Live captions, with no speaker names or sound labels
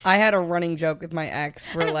I had a running joke with my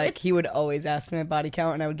ex where like he would always ask me my body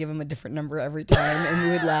count and I would give him a different number every time and we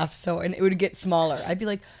would laugh and it would get smaller. I'd be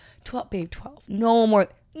like, 12, babe, 12. No more.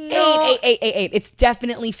 No. 8. It's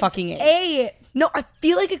definitely fucking 8. 8. No, I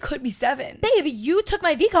feel like it could be 7. Babe, you took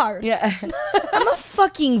my V card. Yeah. I'm a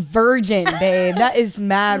fucking virgin, babe. That is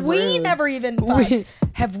mad We rude. never even fucked.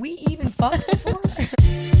 Have we even fucked before?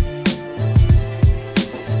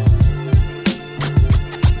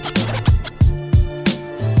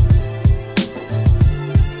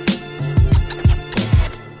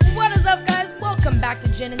 What is up, guys? Welcome back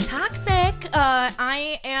to Gin and Toxic.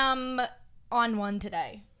 I am on one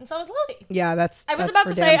today, and so is Lily. Yeah, I was about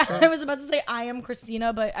to say I am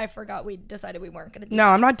Christina, but I forgot we decided we weren't going to do No,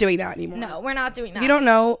 I'm not doing that anymore. No, we're not doing that. If you don't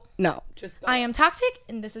know, no. Just go. I am Toxic,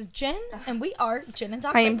 and this is Gin, and we are Gin and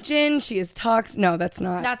Toxic. I am Gin, she is Tox. No, that's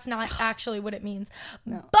not. That's not actually what it means.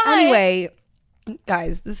 No. But Anyway,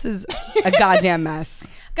 guys, this is a goddamn mess.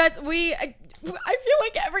 guys, I feel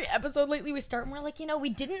like every episode lately we start and we're like, we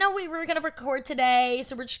didn't know we were gonna record today,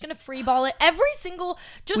 so we're just gonna freeball it. Every single,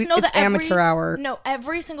 It's amateur hour. No,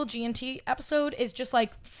 every single G&T episode is just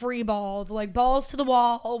like freeballed, like balls to the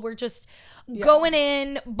wall. We're just going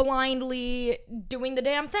in blindly, doing the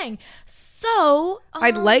damn thing. So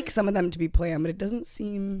I'd like some of them to be planned, but it doesn't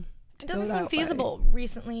seem. It doesn't seem feasible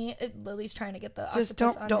recently. Lily's trying to get the Just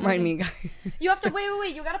octopus don't mind me, guys. You have to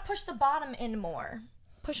wait. You gotta push the bottom in more.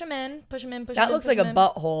 Push them in. That looks like a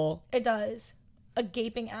butthole. It does. A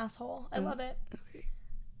gaping asshole. I love it. Okay.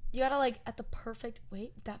 You gotta like at the perfect.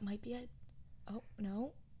 Wait, that might be it. Oh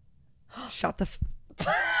no. Shut the.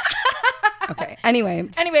 Okay.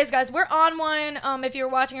 Anyways, guys, we're on one. If you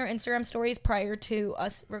were watching our Instagram stories prior to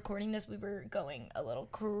us recording this, we were going a little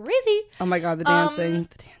crazy. Oh my god, the dancing.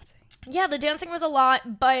 Yeah, the dancing was a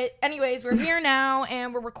lot. But anyways, we're here now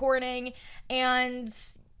and we're recording and.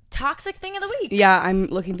 Toxic thing of the week. Yeah, I'm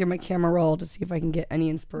looking through my camera roll to see if I can get any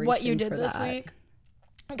inspiration. What you did for this that. week.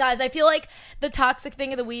 Guys, I feel like the toxic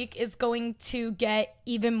thing of the week is going to get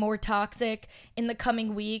even more toxic in the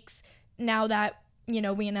coming weeks now that,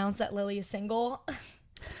 we announced that Lily is single. Like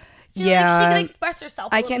she can express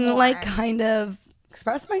herself a I little can more. kind of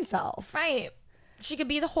express myself. Right. She could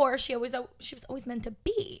be the whore she was always meant to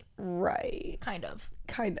be. Right. Kind of.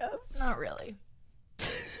 Not really.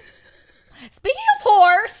 Speaking of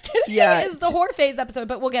whores, today is the whore phase episode,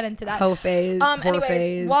 but we'll get into that. Hoe phase, whore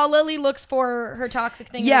phase. While Lily looks for her toxic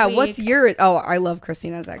thing of the week. What's your... Oh, I love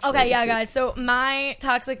Christina's actually. Okay, yeah, guys. So my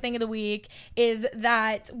toxic thing of the week is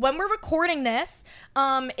that when we're recording this,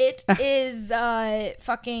 it is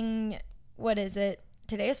fucking... What is it?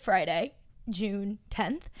 Today is Friday, June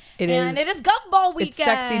 10th. It is Gov Ball weekend. It's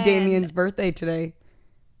Sexy Damien's birthday today.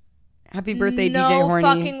 Happy birthday, no DJ Horny.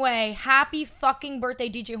 No fucking way. Happy fucking birthday,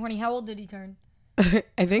 DJ Horny. How old did he turn?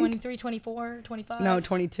 I think 23, 24, 25? No,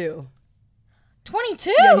 22.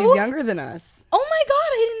 22? Yeah, he's younger than us. Oh my god,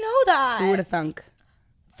 I didn't know that. Who would have thunk?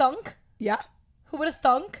 Thunk? Yeah. Who would have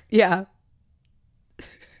thunk? Yeah.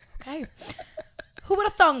 Okay. Who would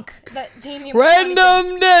have thunk that Damien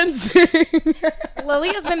Random dancing.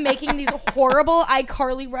 Lily has been making these horrible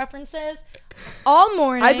iCarly references all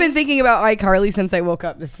morning. I've been thinking about iCarly since I woke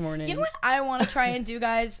up this morning. You know what I want to try and do,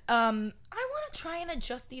 guys? I want to try and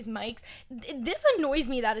adjust these mics. This annoys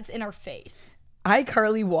me that it's in our face.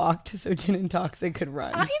 iCarly walked so Gin and Toxic could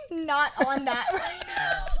run. I am not on that right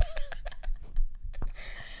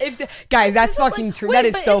now. Guys, that's fucking true. That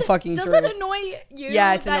is so fucking true. Does it annoy you?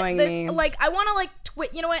 Yeah, it's annoying me. Like, I want to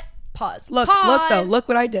you know what? Pause. Look though. Look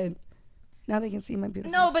what I did. Now they can see my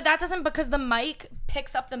beautiful. No, but that doesn't, because the mic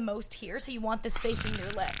picks up the most here, so you want this facing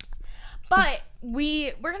your lips. But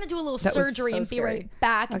we're gonna do a little surgery and be right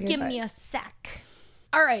back. Okay, Give me a sec.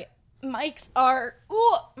 All right, mics are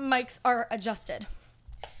adjusted.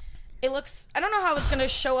 It looks, I don't know how it's going to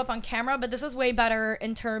show up on camera, but this is way better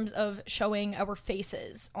in terms of showing our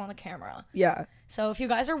faces on the camera. Yeah. So if you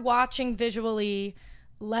guys are watching visually,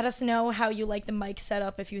 let us know how you like the mic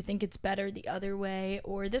setup, if you think it's better the other way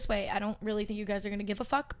or this way. I don't really think you guys are going to give a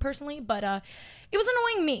fuck personally, but it was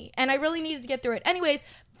annoying me, and I really needed to get through it. Anyways,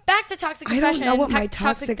 back to Toxic Confession. I don't know what my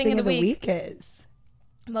toxic thing of the week is.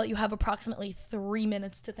 Well, you have approximately 3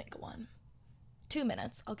 minutes to think of one. 2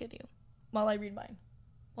 minutes, I'll give you, while I read mine.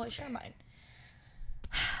 Well, I share mine.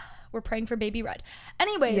 We're praying for Baby Red.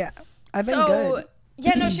 Anyways. Yeah, I've been good.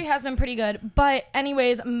 Yeah, no, she has been pretty good. But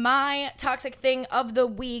anyways, my toxic thing of the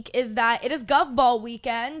week is that it is Gov Ball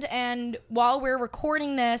weekend. And while we're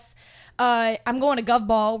recording this, I'm going to Gov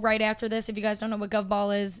Ball right after this. If you guys don't know what Gov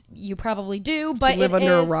Ball is, you probably do. But do you live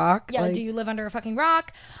under a rock? Yeah, do you live under a fucking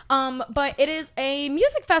rock? But it is a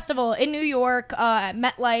music festival in New York at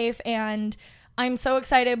MetLife. And I'm so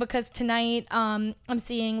excited because tonight I'm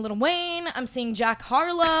seeing Lil Wayne. I'm seeing Jack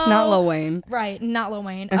Harlow. Not Lil Wayne. Right, not Lil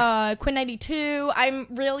Wayne. Quinn 92. I'm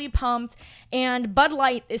really pumped. And Bud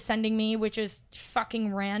Light is sending me, which is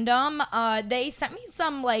fucking random. They sent me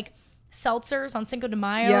some like seltzers on Cinco de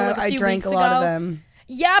Mayo. Yeah, like, a few I drank weeks a lot ago. of them.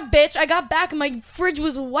 Yeah, bitch. I got back and my fridge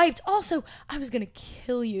was wiped. Also, I was going to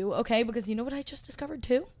kill you, okay? Because you know what I just discovered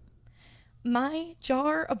too? My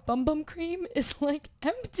jar of Bum Bum cream is like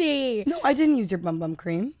empty. No, I didn't use your Bum Bum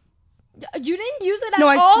cream. You didn't use it at No,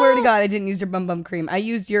 all? I swear to God, I didn't use your Bum Bum cream. I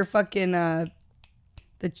used your fucking,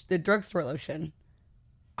 the drugstore lotion.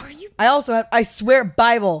 Are you? I swear,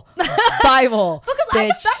 Bible. Bible. Because bitch. I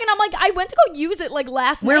got back and I'm like, I went to go use it like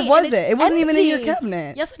last Where night. was and it? it's It wasn't even in your empty.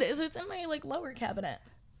 cabinet. Yes, it is. It's in my like lower cabinet.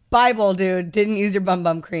 Bible, dude. Didn't use your Bum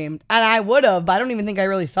Bum cream. And I would have, but I don't even think I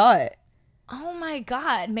really saw it. Oh my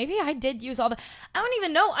God. Maybe I did use all the. I don't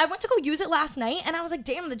even know. I went to go use it last night and I was like,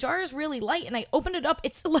 damn, the jar is really light. And I opened it up.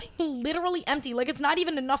 It's like literally empty. Like it's not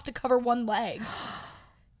even enough to cover one leg.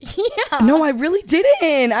 Yeah. No, I really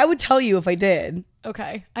didn't. I would tell you if I did.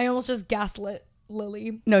 Okay. I almost just gaslit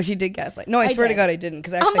Lily. No, she did gaslight. No, I swear to did. God I didn't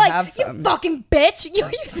because I I'm actually like, have you some. fucking bitch. You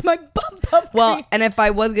used my Bum Bum Well, cream. and if I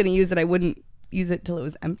was going to use it, I wouldn't use it till it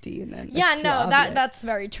was empty. And then Yeah, it's too no, obvious. that's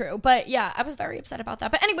very true. But yeah, I was very upset about that.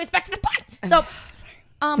 But anyways, back to the point. So,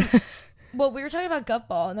 well, we were talking about Gov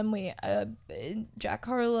Ball, and then we Jack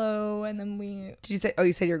Harlow, and then we Did you say? Oh,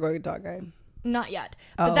 you said you're going to dog guy. not yet.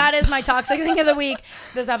 But Oh. that is my toxic thing of the week.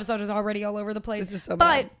 This episode is already all over the place. This is so but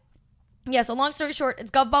bad. yeah, so long story short,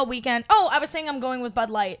 it's Gov Ball weekend. Oh, I was saying I'm going with Bud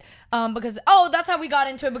Light because that's how we got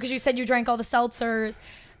into it because you said you drank all the seltzers.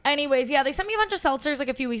 Anyways, yeah, they sent me a bunch of seltzers like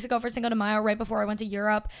a few weeks ago for Cinco de Mayo right before I went to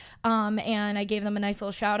Europe. And I gave them a nice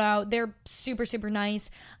little shout out. They're super, super nice.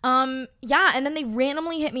 Yeah, and then they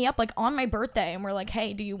randomly hit me up like on my birthday and were like,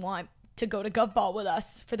 hey, do you want to go to Gov Ball with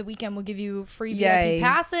us for the weekend? We'll give you free Yay. VIP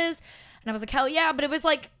passes. And I was like, hell yeah. But it was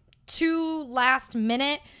like too last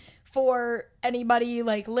minute for anybody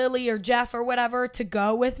like Lily or Jeff or whatever to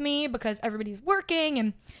go with me because everybody's working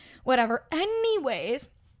and whatever. Anyways,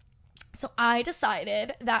 so I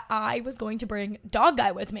decided that I was going to bring Dog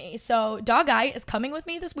Guy with me. So Dog Guy is coming with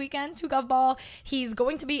me this weekend to Gov Ball. He's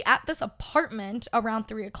going to be at this apartment around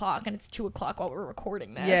 3 o'clock, and it's 2 o'clock while we're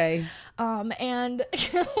recording this. Yay. And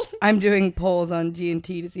I'm doing polls on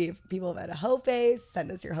G&T to see if people have had a hoe face.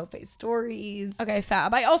 Send us your hoe face stories. okay,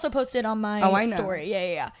 fab. I also posted on my Oh, I know. story.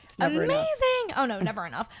 Yeah. It's never Amazing. enough. Oh no, never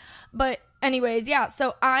enough. But anyways, yeah.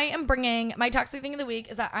 So I am bringing my toxic thing of the week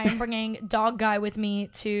is that I am bringing Dog Guy with me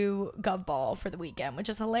to Gov Ball for the weekend, which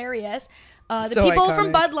is hilarious. The So people from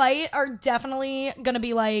iconic. Bud Light are definitely gonna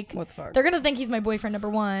be like, What the fuck? They're gonna think he's my boyfriend number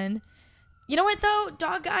one. You know what though,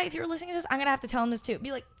 Dog Guy? If you're listening to this, I'm gonna have to tell him this too.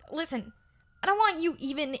 Be like, listen, I don't want you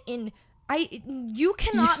even in. You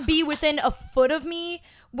cannot be within a foot of me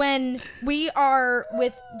when we are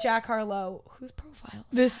with Jack Harlow, whose profile?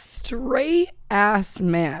 This straight ass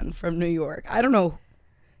man from New York. I don't know.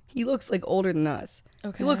 He looks like older than us.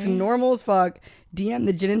 Okay. He looks normal as fuck. DM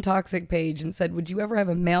the Gin and Toxic page and said, would you ever have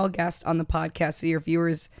a male guest on the podcast so your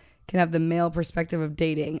viewers can have the male perspective of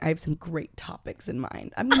dating? I have some great topics in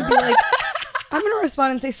mind. I'm going to be like, I'm going to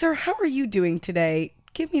respond and say, sir, how are you doing today?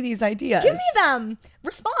 Give me these ideas. Give me them.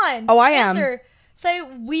 Respond. Oh, I am. Answer. Say,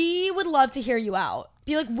 we would love to hear you out.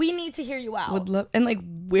 Be like, we need to hear you out. Would love, and like,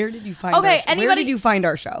 where did you find Okay, our show? Where anybody- did you find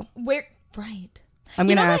our show? Where? Right. I'm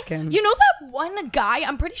You going to know ask that- him. You know that one guy?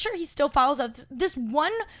 I'm pretty sure he still follows us. This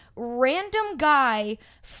one random guy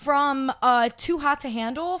from Too Hot to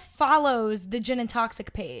Handle follows the Gin and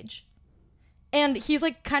Toxic page, and he's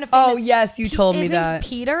like kind of famous. Oh, yes, you told me His name's that.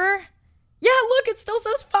 Peter. Yeah, look, it still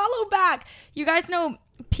says follow back. You guys know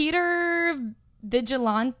Peter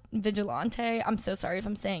Vigilante. I'm so sorry if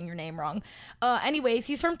I'm saying your name wrong. Anyways,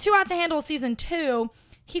 he's from Too Hot to Handle season 2.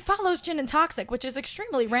 He follows Gin and Toxic, which is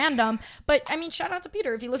extremely random. But I mean, shout out to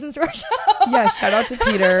Peter if he listens to our show. Yeah, shout out to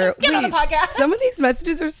Peter. Get on the podcast. Some of these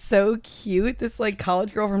messages are so cute. This like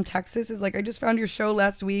college girl from Texas is like, I just found your show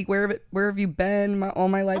last week. Where have you been all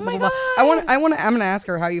my life? Oh my blah, blah, God. blah. I'm gonna ask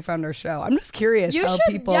her how you found our show. I'm just curious You how should,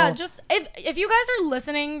 people. yeah. Just if you guys are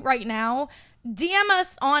listening right now, DM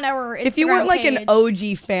us on our Instagram if you weren't like page. an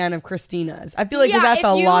OG fan of Christina's, I feel like that's if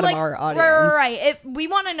a you, lot like, of our audience. Right. If we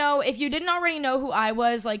want to know if you didn't already know who I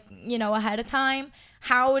was, like, you know, ahead of time,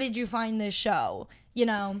 how did you find this show? You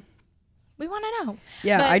know, we want to know.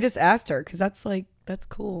 Yeah, But, I just asked her because that's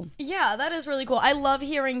cool. yeah, that is really cool. I love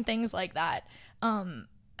hearing things like that.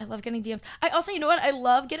 I love getting DMs. I also, you know what? I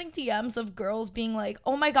love getting DMs of girls being like,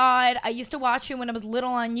 oh my God, I used to watch you when I was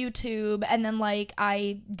little on YouTube. And then like,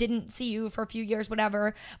 I didn't see you for a few years,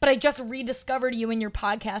 whatever. But I just rediscovered you in your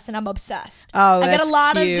podcast and I'm obsessed. Oh, I get a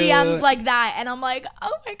lot cute. of DMs like that. And I'm like,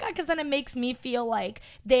 oh my God. Because then it makes me feel like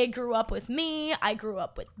they grew up with me. I grew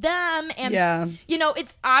up with them. And, you know,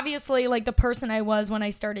 it's obviously like the person I was when I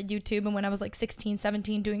started YouTube and when I was like 16,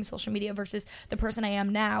 17 doing social media versus the person I am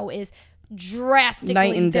now is drastically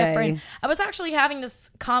night and different. day. I was actually having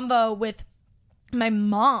this convo with my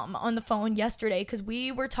mom on the phone yesterday because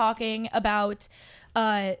we were talking about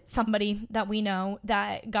somebody that we know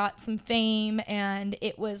that got some fame, and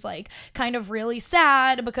it was like kind of really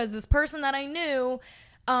sad because this person that I knew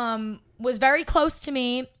was very close to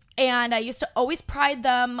me, and I used to always pride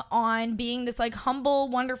them on being this like humble,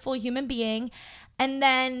 wonderful human being. And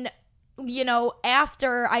then, you know,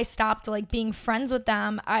 after I stopped like being friends with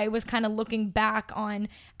them, I was kind of looking back on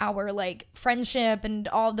our like friendship and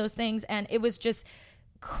all of those things, and it was just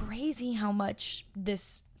crazy how much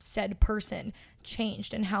this said person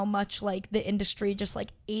changed and how much like the industry just like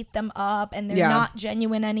ate them up, and they're not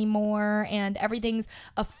genuine anymore, and everything's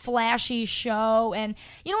a flashy show. And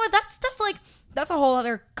you know what, that stuff, like, that's a whole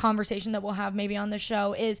other conversation that we'll have maybe on the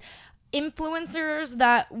show, is influencers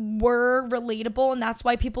that were relatable, and that's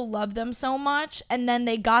why people love them so much, and then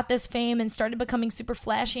they got this fame and started becoming super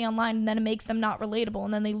flashy online, and then it makes them not relatable,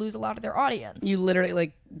 and then they lose a lot of their audience. You literally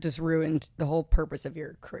like just ruined the whole purpose of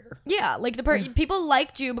your career. Yeah, like people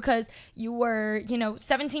liked you because you were, you know,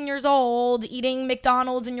 17 years old, eating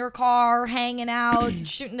McDonald's in your car, hanging out,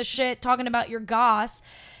 shooting the shit, talking about your goss.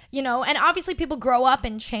 You know, and obviously people grow up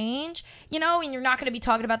and change, you know, and you're not going to be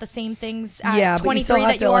talking about the same things at 23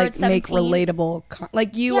 that you are at 17. Make relatable,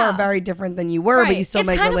 like you are very different than you were, but you still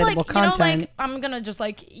make relatable content. You know, like, I'm going to just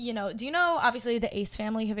like, you know, do you know, obviously the Ace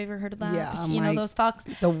Family, have you ever heard of that? Yeah. You know, those fucks.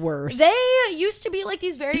 The worst. They used to be like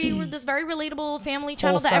this very relatable family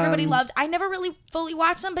channel that everybody loved. I never really fully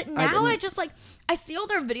watched them, but now I just like, I see all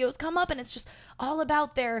their videos come up and it's just all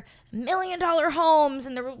about their $1 million homes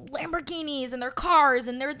and their Lamborghinis and their cars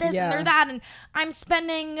and their this and their that, and I'm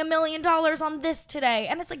spending $1 million on this today,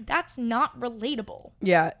 and it's like, that's not relatable.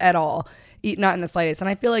 Yeah, at all. Not in the slightest. And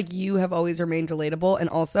I feel like you have always remained relatable. And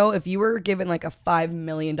also, if you were given like a $5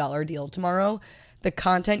 million deal tomorrow, the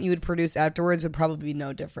content you would produce afterwards would probably be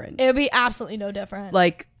no different. It would be absolutely no different.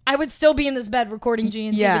 Like, I would still be in this bed recording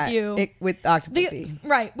GNC with you. With Octopussy.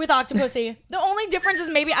 Right, with Octopussy. The only difference is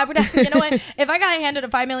maybe I would, you know what, if I got handed a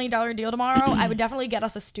 $5 million deal tomorrow, I would definitely get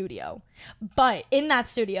us a studio. But in that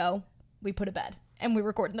studio, we put a bed and we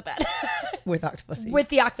record in the bed. With Octopussy. With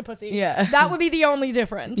the Octopussy. Yeah. That would be the only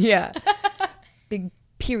difference. Yeah. Big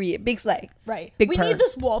period. Big slay. Right. Big we purr. need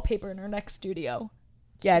this wallpaper in our next studio.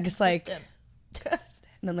 Yeah, just like, and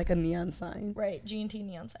then like a neon sign. Right, G&T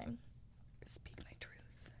neon sign. Speak my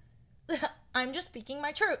truth. I'm just speaking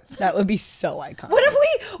my truth. That would be so iconic. What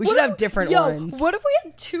if we should have different ones. What if we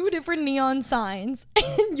had 2 different neon signs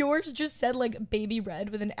and yours just said like baby red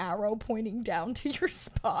with an arrow pointing down to your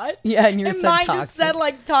spot? Yeah, and yours and said mine toxic. just said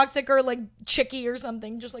like toxic or like chicky or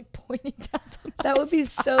something, just like pointing down to my That would be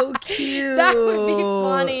so cute. That would be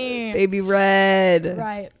funny. Baby red.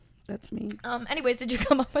 Right. That's me. Anyways, did you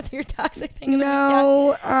come up with your toxic thing?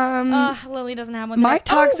 No. Lily doesn't have one today. My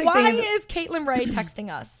toxic why thing is Caitlin Ray texting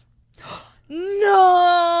us?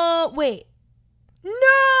 No. Wait. No.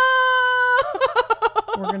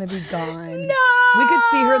 We're gonna be gone. No. We could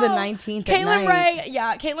see her the 19th at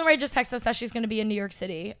night. Caitlin Ray just texted us that she's gonna be in New York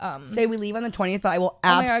City. Say we leave on the 20th, but I will oh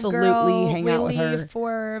my God, absolutely girl, hang out with We her. leave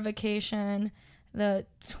for vacation the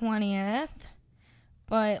 20th,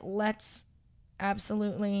 but let's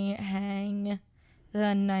absolutely hang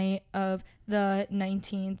the night of the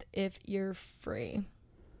 19th if you're free.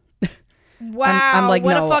 Wow, I'm like,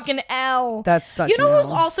 what no, a fucking L. That's such You know an who's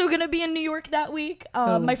L. also going to be in New York that week?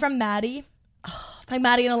 My friend Maddie. Like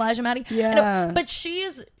Maddie and Elijah Maddie. Yeah. But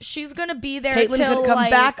she's going to be there Caitlin till could come like,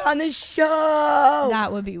 back on the show.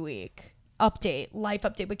 that would be weak. Life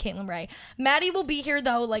update with Caitlin Ray. Maddie will be here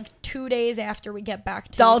though like 2 days after we get back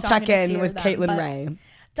to Doll so I'm gonna see check-in her with then, Caitlin but- Ray.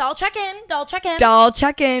 Doll check-in. Doll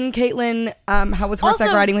check-in, Caitlin. How was horseback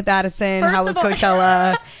Also, riding with Addison? first How was of all-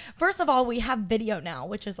 Coachella? First of all, we have video now,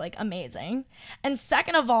 which is like amazing. And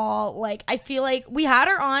second of all, like I feel like we had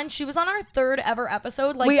her on. She was on our 3rd ever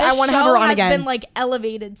episode. Like I want to have her on has again. been like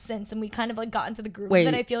elevated since, and we kind of like got into the groove. Wait.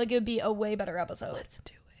 And I feel like it would be a way better episode. Let's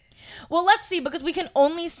do it. Well, let's see, because we can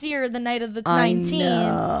only see her the night of the I 19th.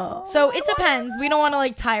 know. So it depends. We don't want to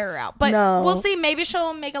like tire her out. But No. we'll see. Maybe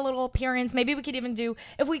she'll make a little appearance. Maybe we could even do,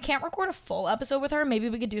 if we can't record a full episode with her, maybe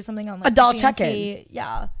we could do something on like A doll GNT. check-in.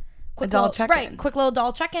 Yeah. Quick doll little, check-in. Right. Quick little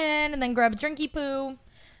doll check-in and then grab a drinky poo.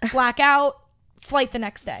 black out, flight the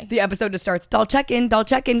next day. The episode just starts. Doll check-in,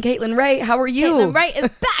 Caitlin Ray. How are you? Caitlin Ray is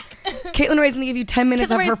back. Caitlin Ray's going to give you 10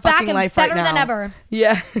 minutes Caitlin of Ray's her back fucking and life right better now. than ever.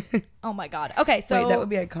 Yeah. Oh my God. Okay, so wait, that would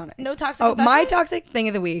be iconic. no toxic Oh, my confession? toxic thing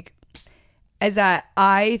of the week is that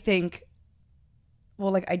I think,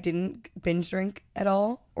 well, like I didn't binge drink at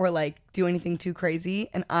all or like do anything too crazy.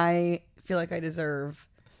 And I feel like I deserve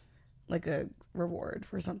like a reward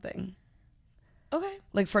for something. Okay.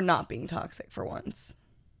 Like for not being toxic for once.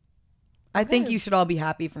 I think you should all be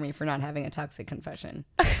happy for me for not having a toxic confession.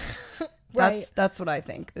 Right. That's what I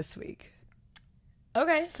think this week.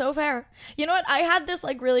 Okay, so fair. You know what? I had this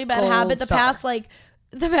like really bad Gold habit the star. past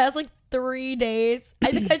 3 days.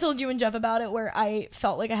 I think I told you and Jeff about it, where I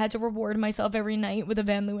felt like I had to reward myself every night with a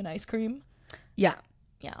Van Leeuwen ice cream. Yeah,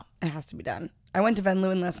 Yeah. it has to be done. I went to Van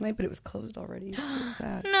Leeuwen last night, but it was closed already. It was so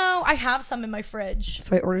sad. No, I have some in my fridge.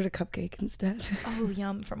 So I ordered a cupcake instead. Oh,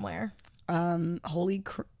 yum. From where? Holy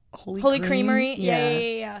Holy Cream? Creamery.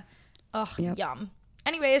 Yeah. Ugh, Yep. yum.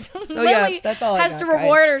 Anyways, So yeah, Lily that's all I has got, to guys.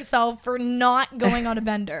 reward herself for not going on a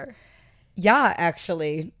bender. Yeah,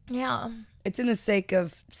 actually, Yeah. it's in the sake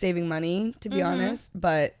of saving money, to be honest.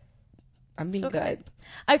 But I'm being It's okay. good.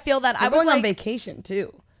 I feel that I'm I was going on like, vacation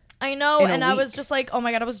too. I know, in a and I was week. just like, oh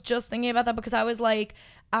my God, I was just thinking about that because I was like,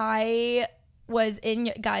 I was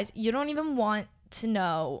in, guys, you don't even want to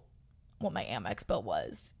know what my Amex bill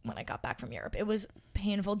was when I got back from Europe. It was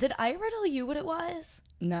painful. Did I ever tell you what it was?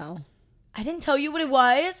 No, I didn't tell you what it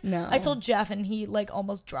was. No. I told Jeff and he like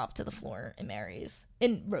almost dropped to the floor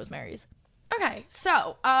in Rosemary's. Okay,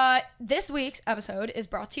 so this week's episode is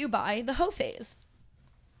brought to you by the Hoe Phase.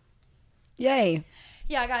 yay!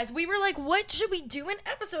 Yeah, guys, we were like, what should we do an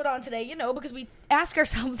episode on today? You know, because we ask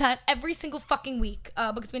ourselves that every single fucking week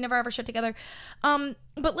because we never ever shit together.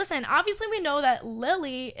 But listen, obviously we know that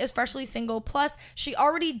Lily is freshly single. Plus, she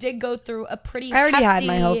already did go through a pretty I already had hefty-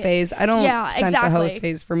 my hoe phase. I don't Yeah, sense a hoe exactly.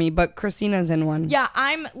 phase for me, but Christina's in one. Yeah,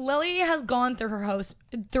 Lily has gone through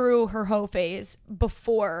her hoe phase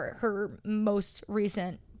before her most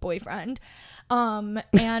recent boyfriend.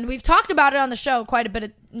 And we've talked about it on the show, quite a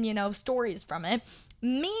bit of, stories from it.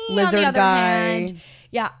 Me, Lizard on the other guy. hand,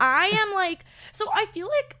 yeah, I am like, so I feel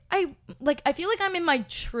like I'm in my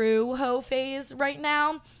true hoe phase right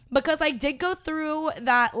now because I did go through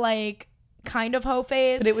that like kind of hoe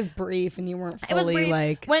phase. But it was brief, and you weren't It was fully brief.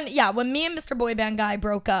 like. when me and Mr. Boy Band guy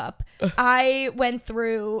broke up, I went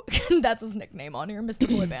through that's his nickname on here, Mr.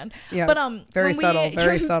 Boy Band. Yeah, But very when we- subtle,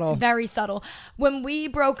 very subtle. Very subtle. When we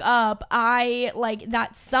broke up, I like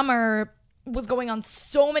that summer was going on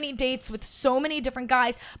so many dates with so many different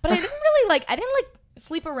guys, but I didn't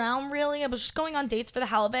sleep around really. I was just going on dates for the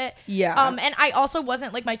hell of it. Yeah. And I also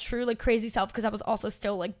wasn't like my true like crazy self because I was also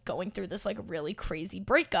still like going through this like really crazy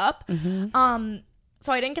breakup. Mm-hmm.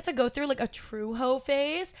 So I didn't get to go through like a true hoe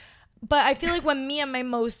phase. But I feel like when me and my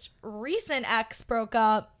most recent ex broke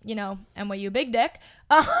up, NYU big dick,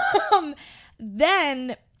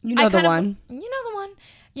 then You know I the kind of- one. You know the one.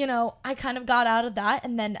 I kind of got out of that,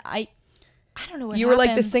 and then I don't know what You were like,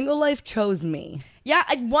 the happened. single life chose me. Yeah,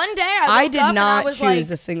 one day I I woke did up and I not was choose like,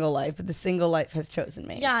 the single life, but the single life has chosen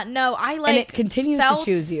me. yeah, no, I like and it continues felt-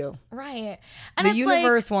 to choose you. Right. And The it's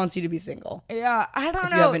universe wants you to be single. like, yeah, I don't If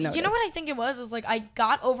you know. haven't You know noticed. what I think it was is like I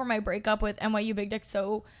got over my breakup with NYU Big Dick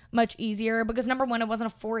so much easier because number one, it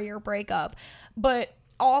wasn't a 4-year breakup, but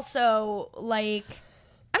also like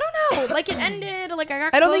I don't know, like it ended, like I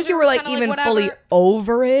got. I don't think closure, you were it was like kinda, even whatever. fully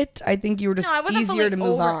over it. I think you were just No, I wasn't easier fully to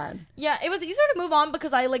move over- on. Yeah, it was easier to move on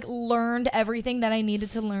because I like learned everything that I needed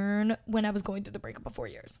to learn when I was going through the breakup of 4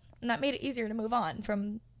 years, and that made it easier to move on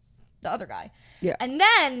from the other guy. Yeah. And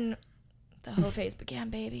then the hoe phase began,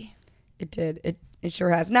 baby. It did. It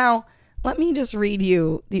sure has. Now, let me just read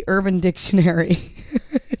you the Urban Dictionary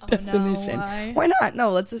definition. why? Why not? No,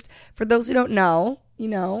 let's just, for those who don't know,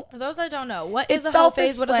 For those that don't know, what is it's a hoe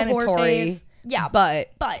phase? What is a whore self-explanatory. phase? Yeah, But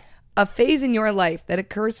but a phase in your life that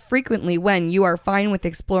occurs frequently when you are fine with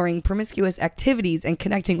exploring promiscuous activities and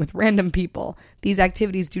connecting with random people. These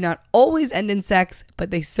activities do not always end in sex, but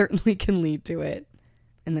they certainly can lead to it.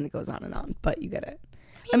 And then it goes on and on, but you get it.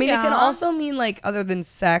 I mean, it can Yeah. also mean like other than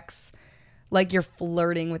sex, like you're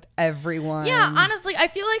flirting with everyone. yeah, honestly, I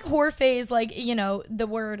feel like whore phase, like the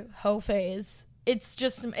word hoe phase.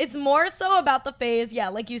 It's more so about the phase. Yeah,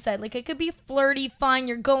 like you said, like it could be flirty, fun.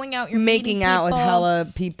 You're going out, you're making meeting out with people.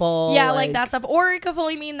 hella people. Yeah, like that stuff. Or it could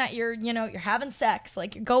fully mean that you're having sex,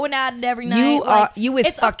 like you're going at it every night. You are. like, You is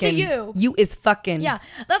it's fucking. up to you. You is fucking. Yeah,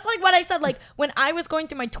 that's like what I said. Like when I was going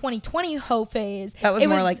through my 2020 hoe phase, That was it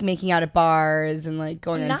more like making out at bars and like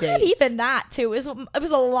going on not dates. even that too. It was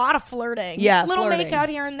a lot of flirting. Yeah, little flirting. make out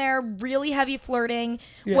here and there, really heavy flirting,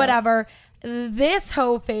 whatever. This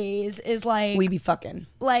hoe phase is like, We be fucking.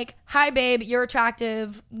 like, hi babe, you're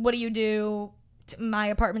attractive. What do you do? My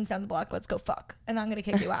apartment's down the block. Let's go fuck. And I'm gonna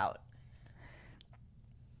kick you out.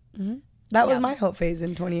 That was my hope phase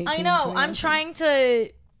in 2018. I know. I'm 2019. trying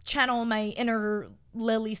to channel my inner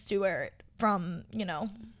Lily Stewart from,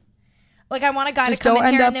 like, I want a guy Just to come don't in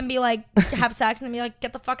end here up- and then be like, have sex and then be like,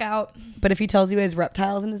 get the fuck out. But if he tells you he has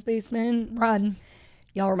reptiles in his basement, Run.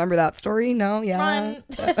 y'all remember that story? No? Yeah. Run.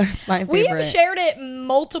 It's my favorite. We've shared it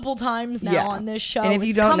multiple times now on this show. And if you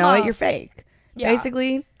It's don't come know up. it, you're fake. Yeah.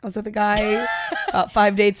 Basically, I was with a guy about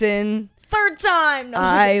 5 dates in. Third time. No.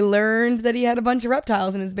 I learned that he had a bunch of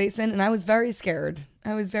reptiles in his basement, and I was very scared.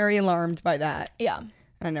 I was very alarmed by that. Yeah. And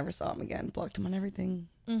I never saw him again. Blocked him on everything.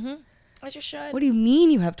 As you should. What do you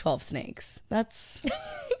mean you have 12 snakes? That's...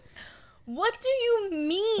 What do you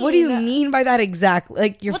mean? What do you mean by that exactly?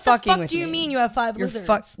 Like, you're What the fucking fuck with do you me. mean you have 5 You're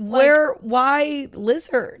lizards? why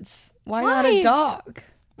lizards? Why not Why? a dog?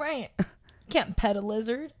 Right. Can't pet a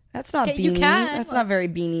lizard. That's not Okay, beanie. you can. That's not very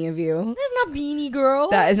beanie of you. That's not Beanie Girl.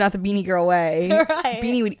 That is not the beanie girl way. Right.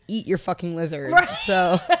 Beanie would eat your fucking lizard. Right.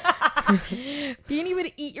 So, Beanie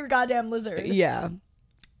would eat your goddamn lizard. yeah.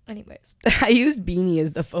 Anyways. I used Beanie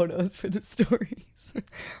as the photos for the stories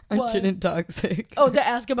on Why? Gin and Toxic. Oh, to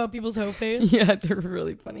ask about people's hoe phase? Yeah, they're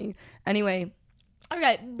really funny. Anyway,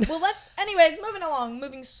 Okay. Well, anyways,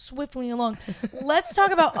 moving swiftly along. Let's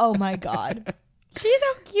talk about, oh my God. She's so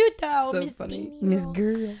cute though. so Miss funny. Beanie Miss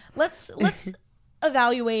Girl. Girl. Let's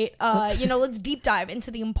evaluate, let's deep dive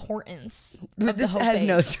into the importance of the This hoe has phase.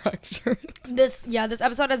 no structure. This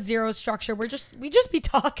episode has zero structure. We just be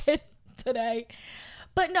talking today.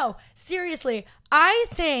 But no, seriously, I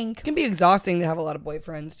think It can be exhausting to have a lot of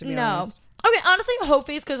boyfriends, to be honest. Okay, honestly, hoe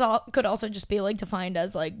phase could also just be like defined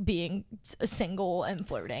as like being single and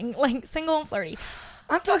flirting, like single and flirty.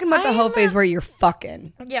 I'm talking about the whole phase where you're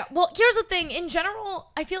fucking. Yeah, well, here's the thing. In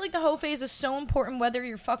general, I feel like the hoe phase is so important whether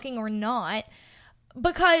you're fucking or not.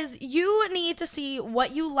 Because you need to see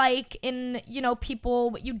what you like in, people,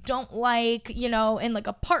 what you don't like, in like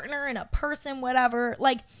a partner, in a person, whatever.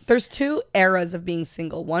 Like, There's 2 eras of being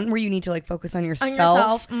single. One where you need to like focus on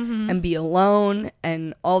yourself, mm-hmm. and be alone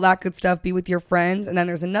and all that good stuff, be with your friends. And then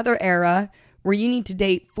there's another era where you need to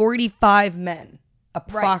date 45 men,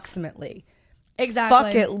 approximately. exactly.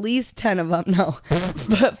 Fuck at least 10 of them. No,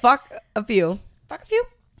 but fuck a few. Fuck a few.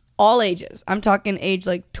 All ages. I'm talking age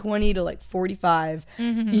like 20 to like 45.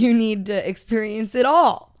 Mm-hmm. You need to experience it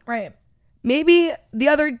all. Right. Maybe the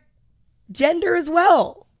other gender as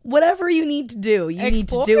well. Whatever you need to do, you need to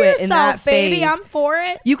Explore do it in that yourself, baby. phase. I'm for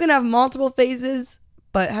it. You can have multiple phases,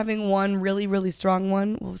 but having one really, really strong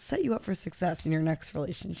one will set you up for success in your next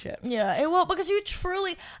relationships. Yeah, it will, because you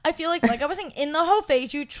truly, I feel like I was saying, in the hoe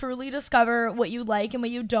phase, you truly discover what you like and what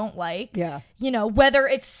you don't like. Yeah. Whether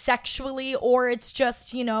it's sexually or it's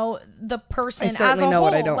just, the person I as a certainly know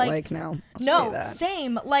what I whole. don't like now. I'll tell you No, that.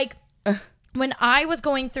 same. Like, when I was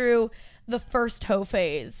going through the first hoe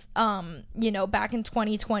phase, back in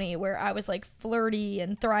 2020, where I was like flirty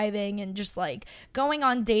and thriving and just like going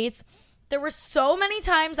on dates, there were so many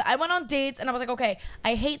times I went on dates and I was like, okay,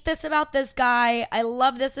 I hate this about this guy. I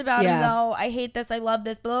love this about him, though. I hate this. I love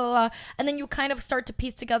this, blah, blah, blah. And then you kind of start to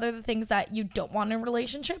piece together the things that you don't want in a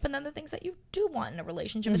relationship, and then the things that you do want in a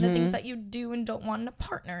relationship, and the things that you do and don't want in a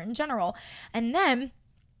partner in general. And then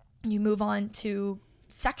you move on to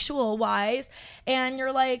sexual wise, and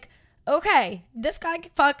you're like, okay, this guy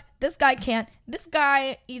can fuck, this guy can't, this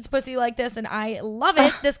guy eats pussy like this and I love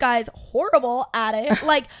it, this guy's horrible at it.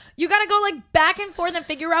 Like, you gotta go like back and forth and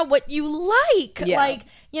figure out what you like. Yeah. Like,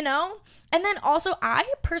 and then also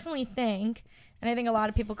I personally think, and I think a lot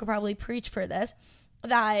of people could probably preach for this,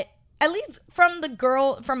 that at least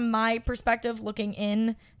from my perspective looking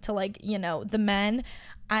in to like, the men,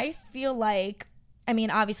 I feel like, I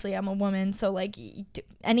mean, obviously I'm a woman, so like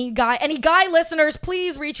any guy listeners,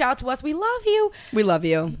 please reach out to us. We love you. We love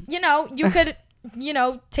you. You could,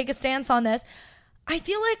 take a stance on this. I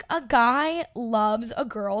feel like a guy loves a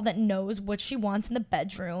girl that knows what she wants in the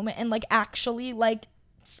bedroom and like actually like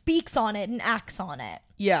speaks on it and acts on it.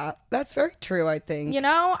 Yeah, that's very true, I think.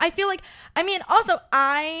 I feel like, I mean, also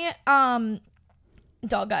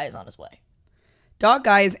Dog Guy is on his way. Dog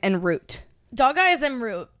Guys and Root. Dog Guy is en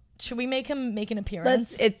route. Should we make him make an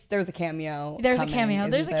appearance? There's a cameo. There's coming, a cameo.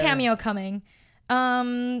 There's a isn't there? cameo coming.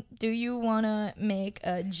 Do you want to make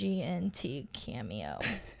a GNT cameo?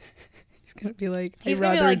 He's gonna be like, I'd He's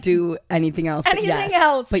gonna be rather like, do anything else. But anything yes.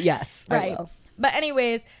 else. But yes, I Right. will. But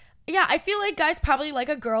anyways, yeah, I feel like guys probably like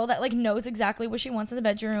a girl that like knows exactly what she wants in the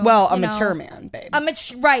bedroom. Well, a mature man, babe.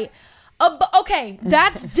 Right. Okay,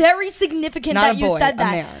 that's very significant Not that a you boy, said a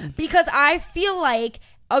that. man. Because I feel like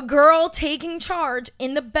a girl taking charge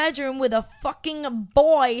in the bedroom with a fucking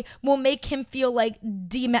boy will make him feel like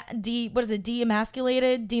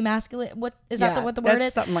demasculated? What is that? What the word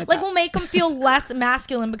is? Something like Like that. will make him feel less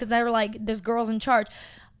masculine because they're like, this girl's in charge.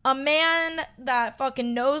 A man that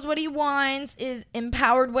fucking knows what he wants, is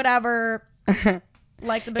empowered, whatever.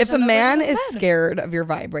 Likes a bitch. If that a knows man what she is said. scared of your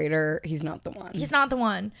vibrator, he's not the one. He's not the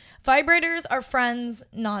one. Vibrators are friends,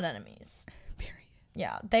 not enemies. Period.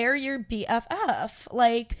 Yeah, they're your BFF.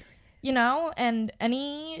 Like, you know, and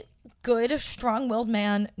any good, strong-willed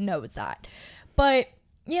man knows that. But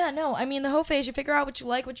yeah, no, I mean, the whole phase, you figure out what you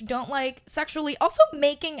like, what you don't like sexually. Also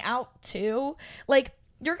making out too. Like,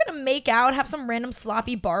 you're gonna make out, have some random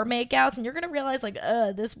sloppy bar makeouts, and you're gonna realize, like,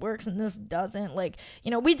 this works and this doesn't. Like,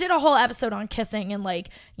 you know, we did a whole episode on kissing and, like,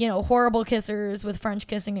 you know, horrible kissers with French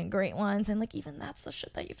kissing and great ones, and, like, even that's the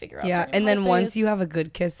shit that you figure out. Yeah, during and the then whole once phase. you have a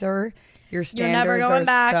good kisser, your You're never standards going are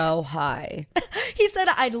back. so high. He said,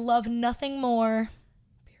 I'd love nothing more.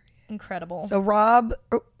 Incredible. So Rob,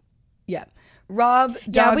 Rob, Yeah,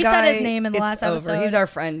 dog we said his guy, name in the it's last over. episode. He's our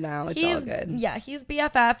friend now. It's he's all good. Yeah, he's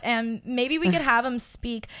BFF, and maybe we could have him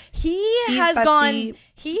speak. He's bestie.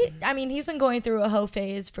 he's been going through a hoe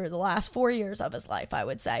phase for the last 4 years of his life, I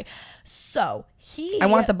would say. So I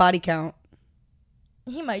want the body count.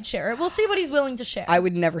 he might share it. We'll see what he's willing to share. I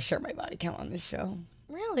would never share my body count on this show.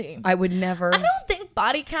 Really? I would never. I don't think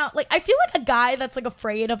body count, like, I feel like a guy that's, like,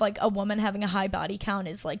 afraid of, like, a woman having a high body count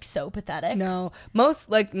is, like, so pathetic. No, most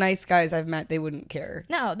like nice guys I've met, they wouldn't care.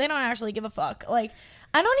 No, they don't actually give a fuck. Like,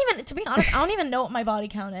 I don't even, to be honest, I don't even know what my body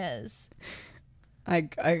count is. Mine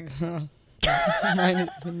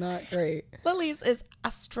is not great. Lily's is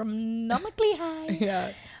astronomically high.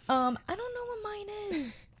 Yeah. I don't know what mine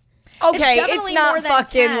is. Okay, it's definitely not more than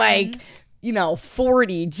fucking 10. like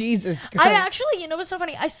 40. Jesus Christ. I actually, you know what's so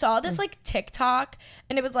funny? I saw this like TikTok,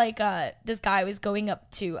 and it was like this guy was going up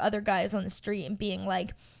to other guys on the street and being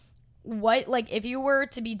like, what, like, if you were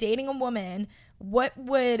to be dating a woman, what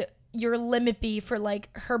would your limit be for like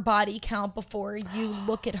her body count before you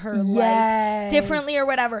look at her like differently or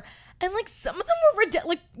whatever? And like some of them were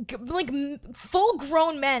like full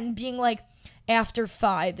grown men being like, after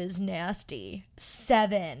 5 is nasty,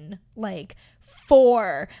 7, like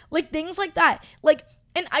 4, like things like that, like,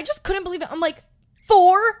 and I just couldn't believe it. I'm like,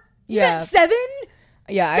 4? You meant 7?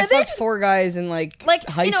 Yeah, 7? I fucked 4 guys in like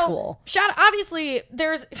high you know, school. Obviously,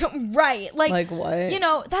 there's right, like what? You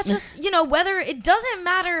know, that's just, you know, whether it doesn't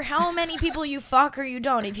matter how many people you fuck or you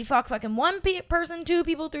don't. If you fuck fucking 1 person, 2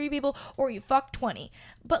 people, 3 people, or you fuck 20,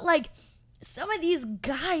 but like. Some of these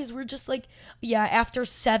guys were just like, yeah, after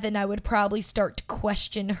 7, I would probably start to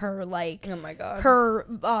question her, like, oh my God, her,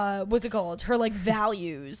 what's it called? Her, like,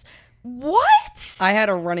 values. What? I had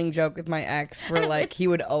a running joke with my ex where, like, he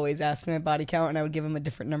would always ask me my body count and I would give him a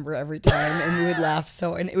different number every time and we would laugh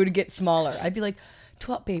and it would get smaller. I'd be like,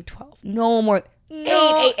 12, babe, 12. No more.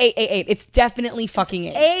 No. 8. It's definitely fucking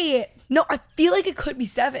 8. 8. No, I feel like it could be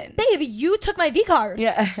 7. Babe, you took my V card.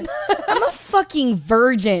 Yeah. I'm a fucking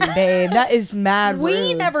virgin, babe. That is mad rude.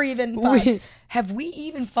 We never even fucked. Have we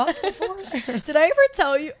even fucked before? Did I ever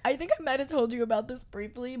tell you? I think I might have told you about this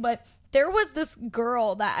briefly, but there was this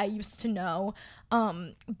girl that I used to know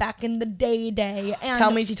back in the day. And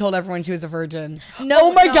Tell me she told everyone she was a virgin. No,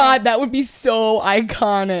 oh my no. God, that would be so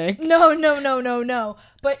iconic. No.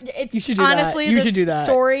 But it's You should do that. honestly, You this should do that.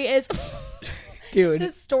 story is Dude.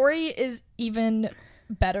 this story is even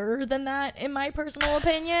better than that in my personal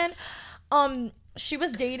opinion. She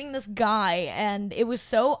was dating this guy and it was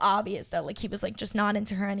so obvious that like he was like just not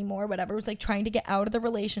into her anymore, whatever. It was like trying to get out of the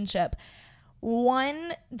relationship.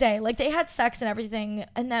 One day, like they had sex and everything,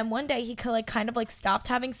 and then one day he could like kind of like stopped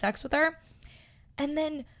having sex with her. And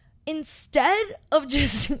then instead of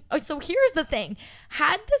just so here's the thing,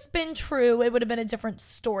 had this been true, it would have been a different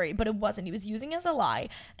story, but it wasn't. He was using it as a lie.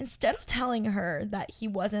 Instead of telling her that he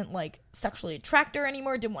wasn't like sexually attracted to her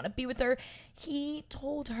anymore, didn't want to be with her, he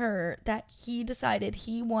told her that he decided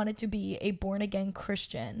he wanted to be a born-again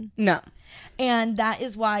Christian, No. and that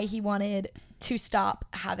is why he wanted to stop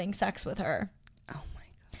having sex with her. Oh my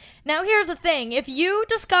God. Now, here's the thing. If you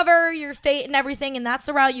discover your fate and everything, and that's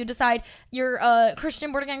the route you decide, you're a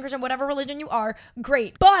Christian, born-again Christian, whatever religion you are,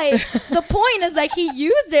 great. But the point is that he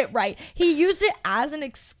used it right. He used it as an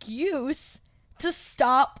excuse to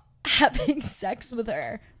stop having sex with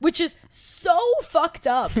her, which is so fucked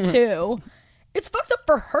up, too. It's fucked up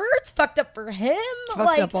for her. It's fucked up for him. It's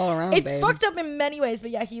fucked up all around, It's babe. fucked up in many ways.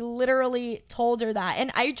 But yeah, he literally told her that. And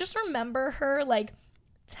I just remember her, like,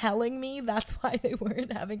 telling me that's why they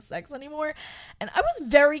weren't having sex anymore, and I was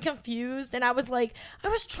very confused, and I was like, I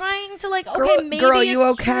was trying to like, okay, maybe girl, it's you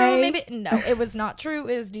okay? true, maybe no, it was not true.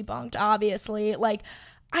 It was debunked, obviously. Like,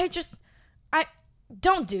 I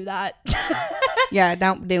don't do that. Yeah,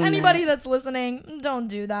 don't do Anybody that's listening, don't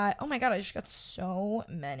do that. Oh my God, I just got so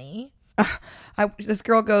many. This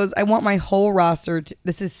girl goes, I want my whole roster to,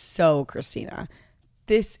 this is so Christina.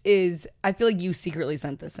 This is, I feel like you secretly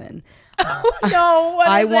sent this in. Oh no,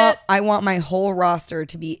 what is it? I want my whole roster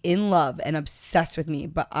to be in love and obsessed with me,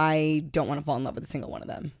 but I don't want to fall in love with a single one of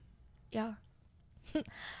them. Yeah.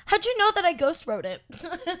 How'd you know that I ghost wrote it?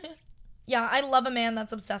 Yeah, I love a man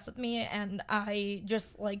that's obsessed with me, and I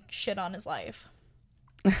just like shit on his life.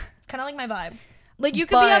 It's kind of like my vibe. Like, you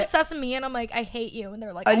could be obsessed with me, and I'm like, I hate you, and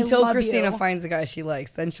they're like, until I love Christina you. finds a guy she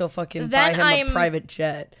likes, then she'll fucking Then buy him a private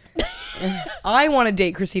jet. I want to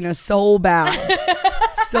date Christina so bad,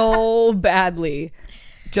 so badly,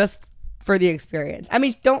 just for the experience. I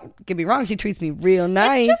mean, don't get me wrong, she treats me real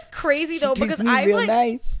nice. It's just crazy though, because I like.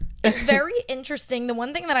 Nice. It's very interesting. The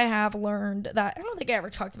one thing that I have learned that I don't think I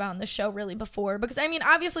ever talked about on this show really before, because I mean,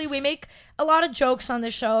 obviously we make a lot of jokes on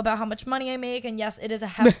this show about how much money I make, and yes, it is a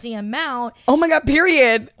hefty amount. Oh my God,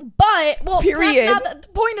 period. But, well, Period. the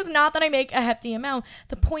point is not that I make a hefty amount.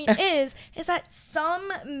 The point is that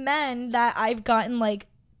some men that I've gotten like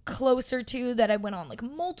closer to, that I went on like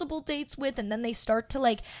multiple dates with, and then they start to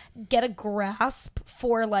like get a grasp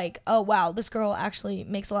for like, oh wow, this girl actually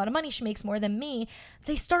makes a lot of money, she makes more than me,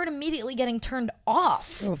 they start immediately getting turned off.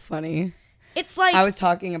 So funny. It's like, I was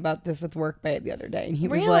talking about this with Workmate the other day, and he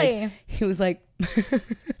was like,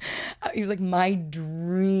 my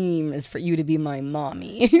dream is for you to be my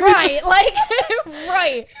mommy. right, like,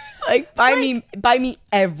 right. It's like, buy me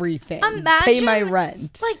everything. Pay my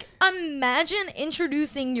rent. Like, imagine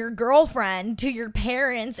introducing your girlfriend to your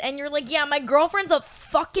parents, and you're like, yeah, my girlfriend's a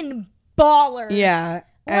fucking baller. Yeah,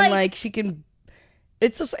 and like she can.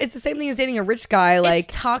 It's the same thing as dating a rich guy. Like,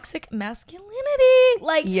 it's toxic masculinity.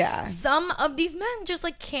 Like, yeah, some of these men just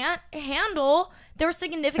like can't handle their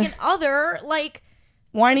significant other like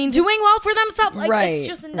doing well for themselves. Like, it's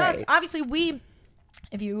just nuts. Right. Obviously,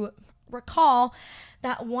 if you recall,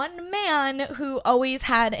 that one man who always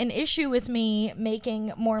had an issue with me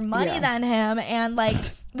making more money than him, and like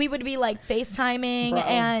we would be like FaceTiming,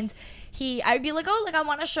 and I'd be like, oh, like I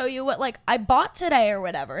want to show you what like I bought today or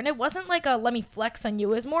whatever, and it wasn't like a let me flex on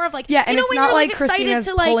you. It was more of like, yeah, and you know, it's when not you're, like excited Christina's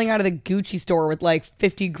to, like, pulling out of the Gucci store with like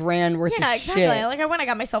 $50,000 worth of exactly. shit. Like I went, I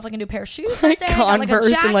got myself like a new pair of shoes, like that day, got, like, a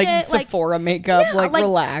Converse and like jacket, Sephora makeup. Like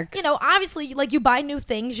relax. You know, obviously, like you buy new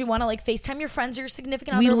things, you want to like FaceTime your friends, your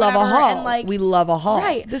significant other. We love whatever, a haul. And, like, we love a haul.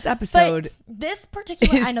 Right. This episode. But this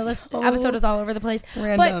particular, I know this so episode is all over the place.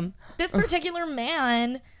 Random. But this particular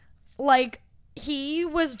man, like, he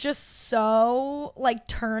was just so like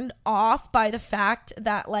turned off by the fact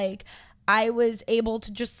that like I was able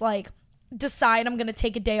to just like decide I'm gonna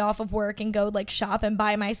take a day off of work and go like shop and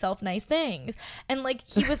buy myself nice things, and like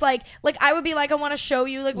he was like I would be like, I want to show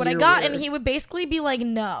you like what I got, weird. And he would basically be like,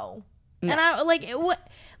 no. And I like it, what,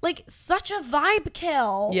 like such a vibe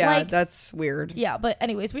kill. Yeah, like, that's weird. Yeah, but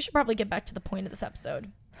anyways, we should probably get back to the point of this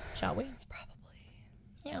episode, shall we? Probably.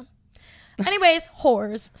 Yeah. Anyways,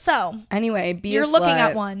 whores. So anyway, you're looking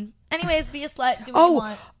at one. Anyways, be a slut. Do what you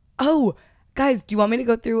want. Oh, guys, do you want me to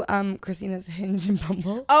go through Christina's Hinge and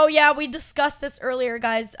Bumble? Oh yeah, we discussed this earlier,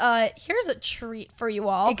 guys. Here's a treat for you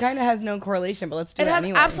all. It kind of has no correlation, but let's do it anyway.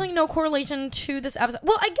 It has absolutely no correlation to this episode.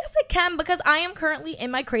 Well, I guess it can, because I am currently in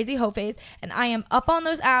my crazy hoe phase, and I am up on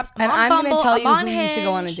those apps. I'm going to tell you who Hinge. you should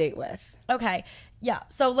go on a date with. Okay. Yeah,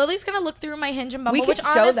 so Lily's gonna look through my Hinge and Bumble, we can which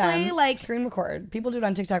show honestly, them. like, screen record. People do it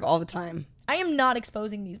on TikTok all the time. I am not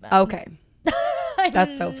exposing these men. Okay.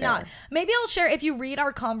 That's so fair. Not. Maybe I'll share, if you read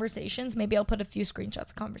our conversations, maybe I'll put a few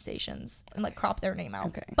screenshots of conversations and like crop their name out.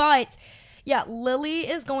 Okay. But yeah, Lily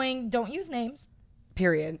is going, don't use names.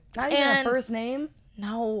 Period. Not even a first name?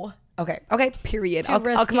 No. Okay. Period.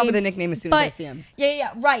 I'll come up with a nickname as soon as I see him.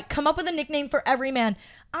 Yeah. Right. Come up with a nickname for every man.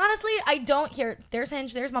 Honestly, I don't hear, there's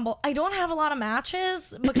Hinge, there's Bumble. I don't have a lot of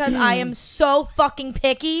matches because I am so fucking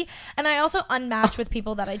picky. And I also unmatch with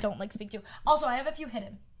people that I don't like speak to. Also, I have a few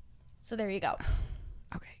hidden. So there you go.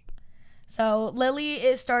 Okay. So Lily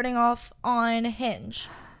is starting off on Hinge.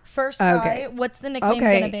 First guy, what's the nickname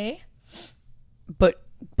gonna be? But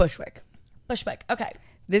Bushwick. Bushwick. Okay.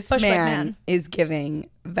 This man is giving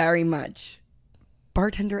very much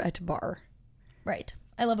bartender at bar. Right.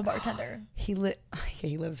 I love a bartender. He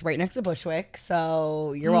lives right next to Bushwick,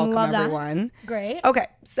 so you're welcome, love everyone. That. Great. Okay,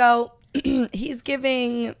 so he's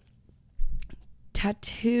giving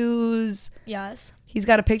tattoos. Yes. He's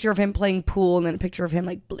got a picture of him playing pool and then a picture of him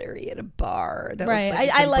like blurry at a bar. That right. looks like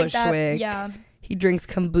I like Bushwick. that. Yeah. He drinks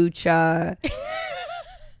kombucha.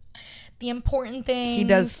 The important thing. He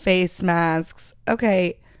does face masks.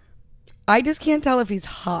 Okay. I just can't tell if he's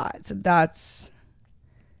hot. So that's...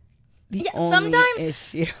 the Yeah, only sometimes-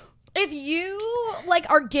 issue. If you like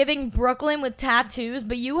are giving Brooklyn with tattoos,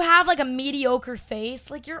 but you have like a mediocre face,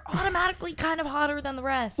 like you're automatically kind of hotter than the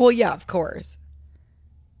rest. Well, yeah, of course.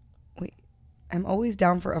 Wait, I'm always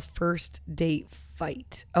down for a first date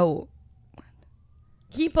fight. Oh,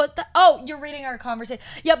 He put the. Oh, you're reading our conversation.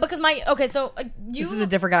 Yeah, because my. Okay, so you. this is a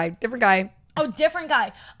different guy. Different guy. Oh, different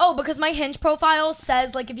guy. Oh, because my Hinge profile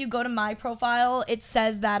says, like, if you go to my profile, it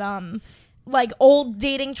says that, like, old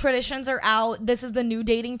dating traditions are out. This is the new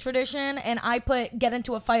dating tradition. And I put, get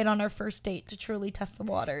into a fight on our first date to truly test the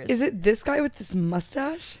waters. Is it this guy with this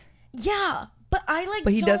mustache? Yeah, but I, like,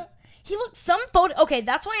 But he does- He looks, some photo. Okay,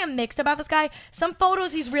 that's why I'm mixed about this guy. Some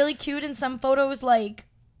photos, he's really cute. And some photos, like,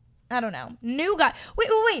 I don't know. New guy.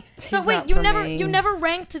 Wait. So He's wait, not you for never me. you never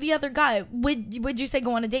ranked the other guy. Would you say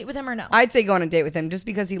go on a date with him or no? I'd say go on a date with him just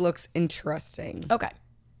because he looks interesting. Okay.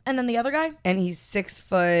 And then the other guy? And he's 6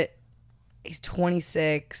 foot. He's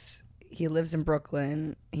 26. He lives in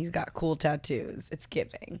Brooklyn. He's got cool tattoos. It's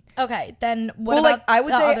giving. Okay, then what Well, about like I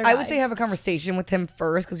would the say, other I would guy? say have a conversation with him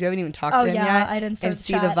first because you haven't even talked Oh, to him yeah, yet. I didn't start and the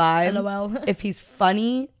see the chat. vibe. LOL. If he's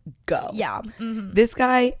funny, go. Yeah. Mm-hmm. This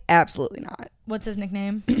guy, absolutely not. What's his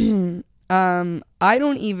nickname? I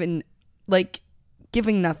don't even like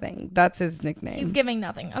giving nothing. That's his nickname. He's giving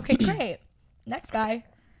nothing. Okay, great. Next guy.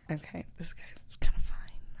 Okay, this guy's kind of fine.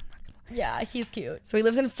 I'm not gonna. Yeah, he's cute. So he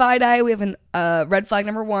lives in Fidei. We have an red flag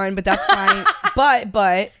number 1, but that's fine.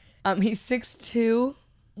 but he's 6'2".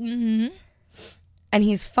 Mm-hmm. And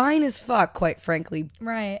he's fine as fuck, quite frankly.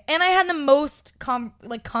 Right. And I had the most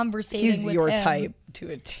conversating He's with your him. type to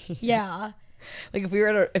a T. Yeah. Like if we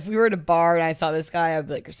were at a bar and I saw this guy, I'd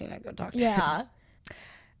be like, Christina, go talk to him. Yeah.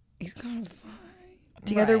 He's kind of fine.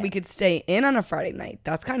 Together Right. we could stay in on a Friday night.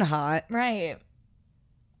 That's kind of hot. Right.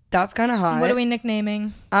 That's kind of hot. What are we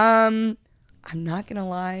nicknaming? I'm not gonna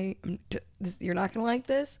lie. You're not gonna like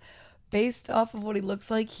this. Based off of what he looks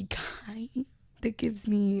like, he kind of gives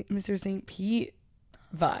me Mr. St. Pete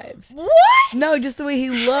vibes. What? No, just the way he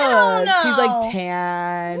looks. no. He's like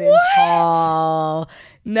tan and What? tall.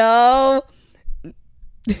 No.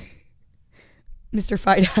 Mr.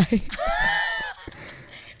 Fidei.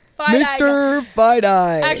 Mr.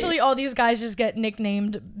 Fidei. Actually, all these guys just get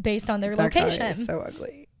nicknamed based on their that location. guy is so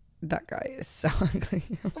ugly. That guy is so ugly.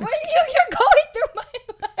 What are you're going through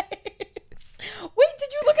my life. Wait, did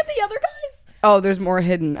you look at the other guys? Oh, there's more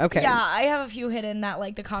hidden. Okay. Yeah, I have a few hidden that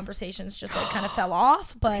like the conversations just like kind of fell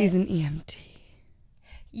off, but He's an EMT.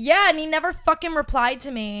 yeah, and he never fucking replied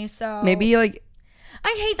to me. So Maybe like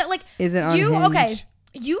I hate that. Like isn't on you Hinge. okay?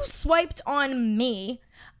 You swiped on me.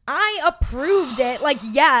 I approved it, like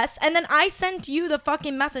yes, and then I sent you the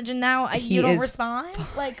fucking message, and now He you don't is respond.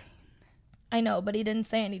 Like I know, but he didn't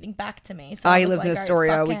say anything back to me. So he was lives in like, all right,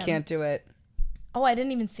 Astoria. fuck We him. can't do it. Oh, I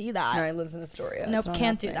didn't even see that. No, he lives in Astoria. Nope, It's not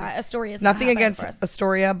can't do happening. that. Astoria is Nothing not happening against for us.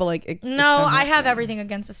 Astoria, but like it's No, not I have happening. everything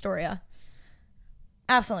against Astoria.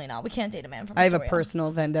 Absolutely not. We can't date a man from I have Astoria. a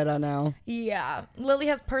personal vendetta now. Yeah. Lily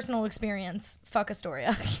has personal experience. Fuck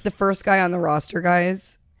Astoria. The first guy on the roster,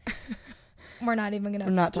 guys. We're not even gonna.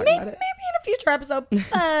 We're not talking about it. Maybe in a future episode. It's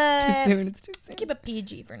too soon. It's too soon. Keep it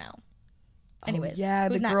PG for now. Anyways, Yeah,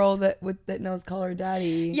 the who's next? girl that knows Call Her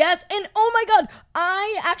Daddy. Yes, and oh my god,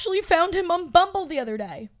 I actually found him on Bumble the other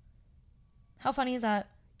day. How funny is that?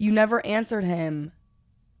 You never answered him.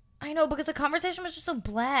 I know, because the conversation was just so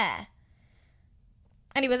blah.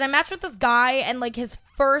 Anyways, I matched with this guy, and like his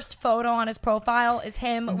first photo on his profile is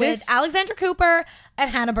him with Alexandra Cooper and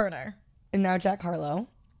Hannah Berner And now Jack Harlow.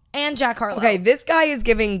 and Jack Harlow. Okay, this guy is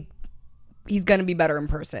giving. He's gonna be better in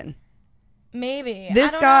person. Maybe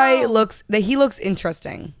This I don't guy know. looks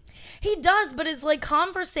interesting. He does, but is like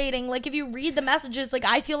conversating. Like if you read the messages, like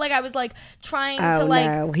I feel like I was like trying to Oh like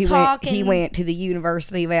no, he talk. went. He and- went to the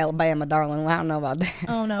University of Alabama, darling. Well, I don't know about that.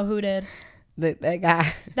 Oh no, who did That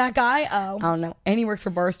guy. that guy? Oh, I don't know. And he works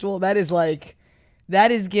for Barstool.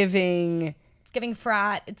 That is giving. it's giving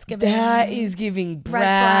frat. It's giving That is giving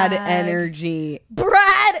Brad flag. energy.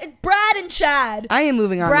 Brad and Chad. I am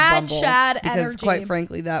moving on Brad, to Bumble Chad because, energy. quite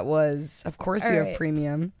frankly, that was. Of course, you All have right.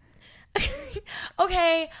 premium.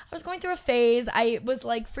 Okay, I was going through a phase. I was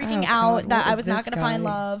like freaking Oh, out God, that what I is was not this going to find guy?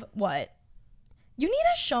 love. What? You need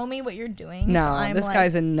to show me what you're doing. No, so I'm this like-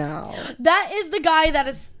 guy's a no. That is the guy that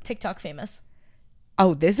is TikTok famous.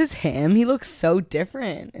 Oh, this is him. He looks so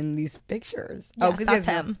different in these pictures. Yes, oh, 'cause he that's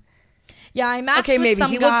has- him. Yeah, I matched Okay, with maybe some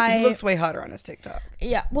he guy. looks way hotter on his TikTok.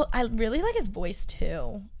 Yeah, well, I really like his voice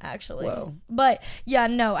too, actually. Whoa. But yeah,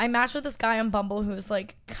 no, I matched with this guy on Bumble who's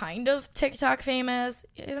like kind of TikTok famous.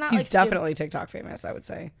 He's not He's like super- definitely TikTok famous, I would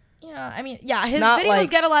say. yeah, I mean, yeah, his Not videos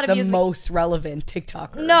like get a lot of the views. most relevant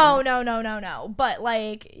TikToker. No. But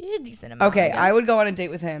like a decent amount. Okay, I guess. would go on a date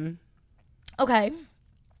with him. Okay.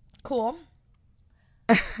 Cool.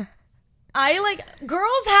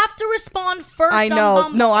 Girls have to respond first. I know. On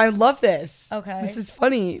Bumble. No, I love this. Okay. This is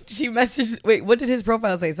funny. She messaged. Wait, what did his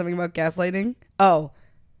profile say? Something about gaslighting? Oh.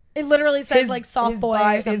 It literally says soft boy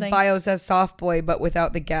or something. His bio says soft boy, but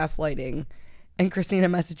without the gaslighting. And Christina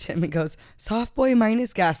messaged him and goes, soft boy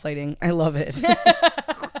minus gaslighting. I love it.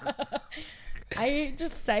 I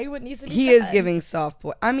just say what needs to be said. He is giving soft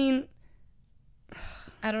boy. I mean,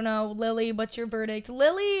 I don't know. Lily, what's your verdict?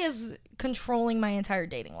 Lily is controlling my entire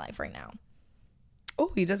dating life right now.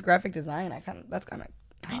 oh, he does graphic design. That's kind of.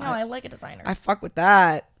 I know. I like a designer. I fuck with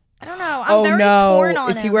that. I don't know. I'm very torn on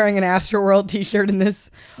him. Is he wearing an Astroworld t-shirt in this?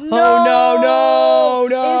 No. Oh,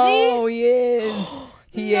 no. Is he? He is.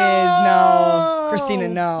 He is. No. Christina,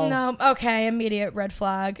 no. No. Okay. Immediate red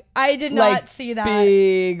flag. I did not see that.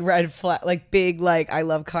 Big red flag. Big, I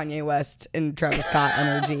love Kanye West and Travis Scott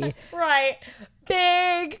energy. Right.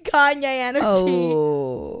 Big Kanye energy.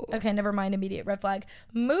 Oh. Okay. Never mind. Immediate red flag.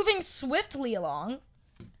 Moving swiftly along.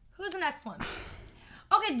 Who's the next one?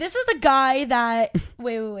 Okay. This is the guy that...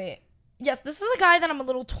 Wait. Yes, this is the guy that I'm a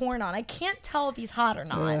little torn on. I can't tell if he's hot or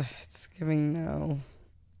not. Ugh, it's giving no.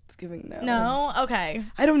 No? Okay.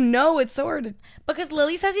 I don't know. It's so hard to... Because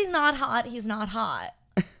Lily says he's not hot. He's not hot.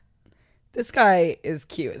 This guy is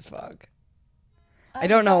cute as fuck. I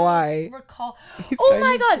don't know why. Recall. He's Oh kinda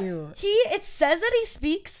my god. cute. It says that he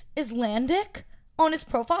speaks Icelandic on his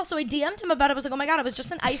profile. So I DM'd him about it. I was like, oh my god, I was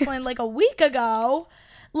just in Iceland a week ago.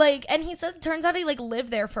 And he said, turns out he lived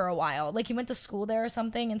there for a while. He went to school there or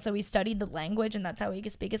something. And so he studied the language and that's how he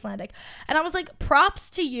could speak Icelandic. And I was like, props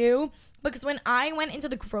to you. Because when I went into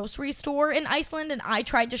the grocery store in Iceland and I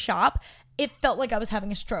tried to shop, it felt like I was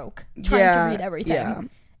having a stroke trying to read everything. Yeah.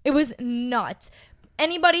 It was nuts.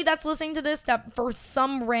 Anybody that's listening to this that for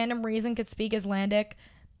some random reason could speak Icelandic,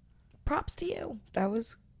 props to you. That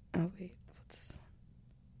was... Oh, wait. What's this one?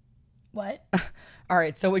 What? All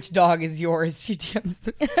right, so which dog is yours? She DMs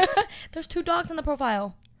this. There's 2 dogs in the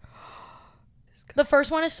profile. The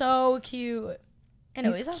first one is so cute. I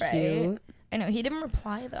know, he's alright. Cute. I know, he didn't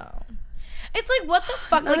reply though. It's what the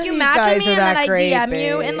fuck? You match with me and then I DM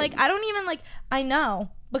you and I don't even I know.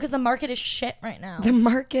 Because the market is shit right now. The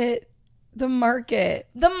market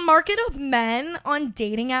of men on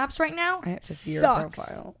dating apps right now I have to see sucks. Your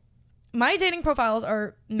profile. My dating profiles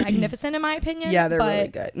are magnificent in my opinion. Yeah, they're really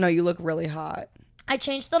good. No, you look really hot. I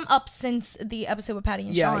changed them up since the episode with Patty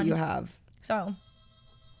and Sean. Yeah, you have. So,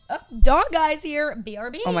 dog guy's here.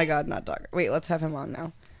 BRB. Oh my god, not dog. Wait, let's have him on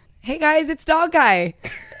now. Hey guys, it's Dog Guy.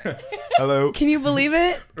 Hello. Can you believe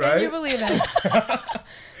it? Right? Can you believe it?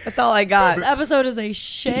 That's all I got. This episode is a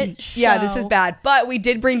shit show. Yeah, this is bad. But we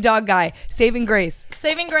did bring Dog Guy. Saving grace.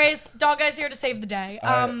 Saving grace. Dog guy's here to save the day.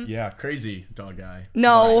 Yeah, crazy dog guy.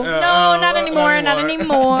 No. No, not anymore. Not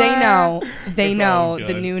anymore. They know. They It's know. all The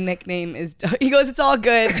good. new nickname is... He goes, it's all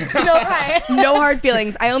good. No, right. No hard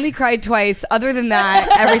feelings. I only cried twice. Other than that,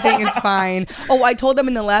 everything is fine. Oh, I told them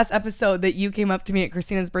in the last episode that you came up to me at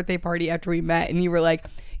Christina's birthday party after we met and you were like,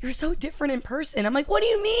 you're so different in person. I'm like, what do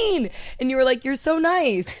you mean? And you were like, you're so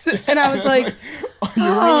nice. And I was like, You're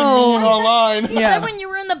really mean online. He said when you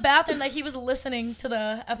were in the bathroom that he was listening to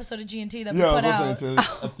the episode of G&T that we Yeah, I put was out. listening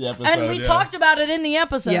to the episode. And we talked about it in the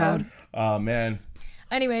episode. Yeah. Oh, man.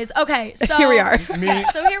 Anyways, okay, so Here we are.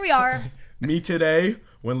 So here we are. Me today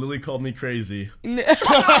when Lily called me crazy.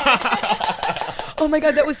 Oh my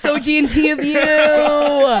God, that was so G&T of you.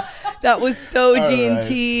 That was so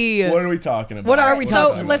G&T. What are we talking about? What are we So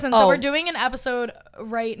talking about? listen, Oh. so we're doing an episode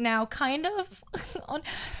right now, kind of. On,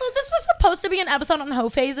 so this was supposed to be an episode on hoe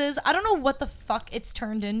phases. I don't know what the fuck it's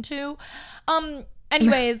turned into.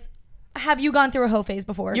 Anyways, have you gone through a hoe phase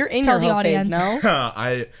before? You're in Tell your the whole audience. phase,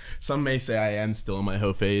 no? Some may say I am still in my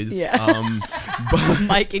hoe phase. Yeah.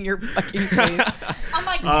 Mike in your fucking face. I'm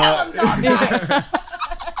like, tell him, dog guy.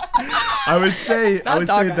 I would say dog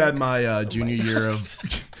guy. that my junior year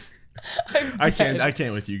of I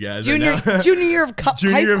can't with you guys. Junior right now. junior year of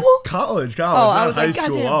Junior high year of school? college, I not was high like, school.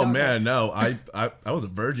 goddamn, Oh dog man, no, I was a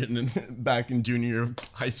virgin back in junior year of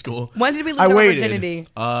high school. When did we lose I our waited. virginity?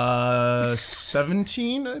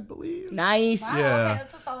 17, I believe. Nice. Yeah. Okay,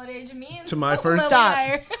 that's a solid age. Me and To my Lily first- Stop.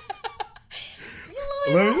 are-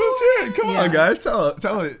 Let's hear it. Come Yeah. on, guys, tell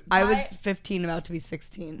it. I was 15, about to be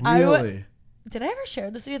 16. I w- Really? Did I ever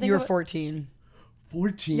share this with you? I think You were it wa- 14.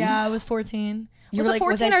 14. Yeah, I was 14. You Was were it like,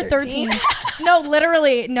 was 14 I or 13? No,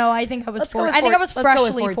 literally. No, I think I was Let's go 14. with I think I was let's go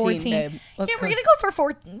with freshly 14. babe. Let's Yeah, we're go. gonna go for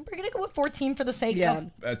 14. We're gonna go with 14 for the sake Yeah.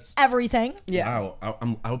 of That's everything. Yeah.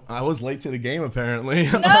 wow. I was late to the game apparently.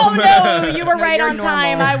 No, you were right you're on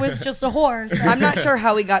time. normal. I was just a whore. So. I'm not sure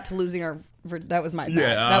how we got to losing our That was my bad.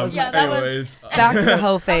 Yeah, that was my that was- anyways, back to the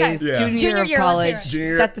hoe phase. Yeah. Junior year of Junior year, college.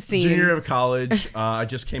 let's Set the scene. Junior year of college. I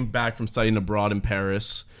just came back from studying abroad in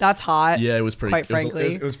Paris. That's hot. Yeah, it was pretty. Quite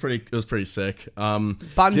frankly. it was pretty sick.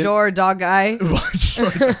 Bonjour, dog guy.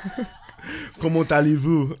 Comment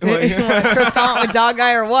allez-vous? Croissant with dog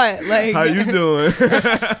guy or what? Like, How you doing?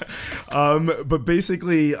 But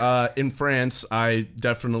basically, in France, I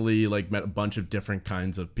definitely like met a bunch of different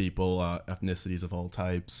kinds of people, ethnicities of all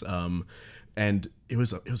types, and it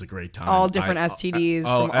was a great time. all different STDs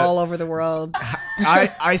from all over the world.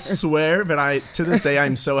 I swear that to this day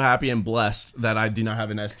I'm so happy and blessed that I do not have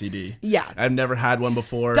an STD. Yeah. I've never had one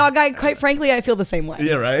before. Dog guy, quite frankly, I feel the same way.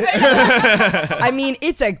 Yeah, right. I mean,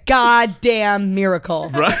 it's a goddamn miracle.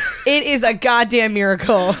 Right. It is a goddamn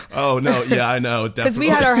miracle. Oh no, yeah, I know. Because we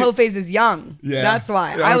had our hoe phases young. Yeah. That's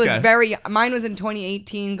why. Yeah, I was okay. mine was in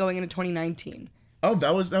 2018 going into 2019. Oh,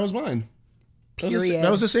 that was mine. Period. That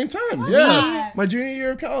was the same time. Yeah, my junior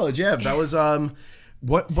year of college. Yeah, that was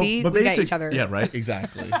what? See? but We got basic- each other. Yeah, right.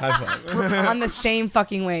 Exactly. High five. On the same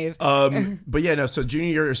fucking wave. But yeah, no. So junior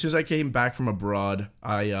year, as soon as I came back from abroad,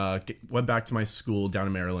 I went back to my school down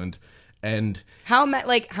in Maryland, and How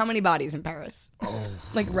many bodies in Paris? Oh.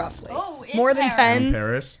 Like roughly. Oh, in More than Paris. 10?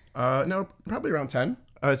 Paris. No, probably around 10.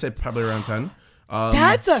 I would say probably around 10.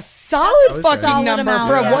 That's a solid fucking Solid number amount,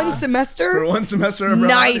 for yeah. one semester. For one semester abroad.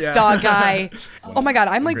 Nice, yeah. dog guy. Oh my god,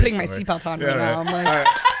 I'm like Great putting my story. seatbelt on Yeah, right now. I'm like, All right.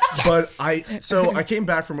 But I came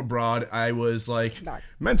back from abroad. I was like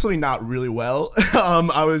mentally not really well.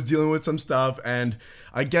 I was dealing with some stuff, and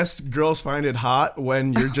I guess girls find it hot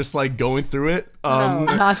when you're just like going through it. no,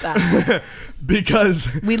 not that. Because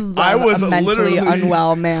We love I was a mentally literally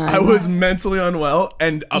unwell man. I was mentally unwell,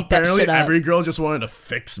 and that apparently shit up. every girl just wanted to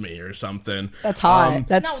fix me or something. That's hot. No,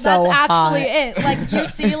 that's that's so actually hot. it. Like you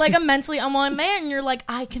see like a mentally unwell man, and you're like,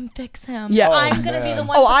 I can fix him. Yeah. Oh, I'm gonna be the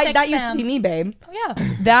one. Oh, to fix that used him. to be me, babe. Oh, yeah.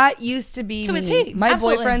 That used to be To a me. T, My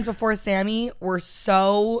absolutely. boyfriends before Sammy were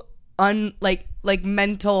so like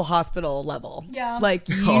mental hospital level. Yeah. Like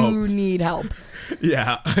you Oh. need help.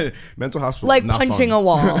 Yeah, mental hospital. Like not punching fun. a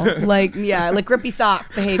wall. Like like grippy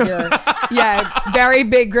sock behavior. Yeah, very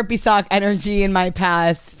big grippy sock energy in my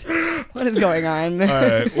past. What is going on? All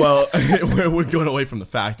right. Well, we're going away from the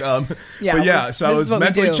fact. Yeah, But yeah, so I this is was what we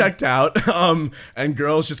mentally do. checked out. And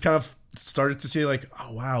girls just kind of started to see like,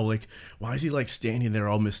 oh wow, like why is he like standing there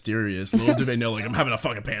all mysterious? Little do they know, like I'm having a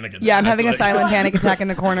fucking panic attack. Yeah, I'm having a like, silent panic attack in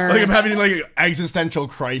the corner. Like I'm having like an existential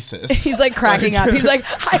crisis. He's like cracking up. He's like,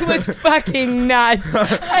 I was fucking nuts.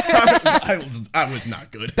 I was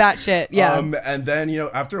not good. That shit. Yeah. And then,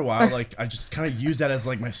 after a while, like I just kind of used that as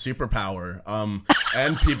like my superpower.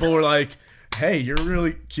 And people were like, hey, you're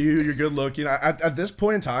really cute. You're good looking. At this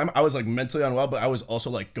point in time, I was like mentally unwell, but I was also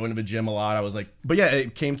like going to the gym a lot. I was like, but yeah,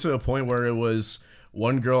 it came to a point where it was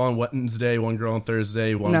one girl on Wednesday, one girl on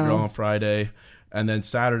Thursday, one girl on Friday. And then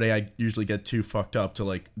Saturday, I usually get too fucked up to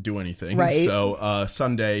like do anything. Right. So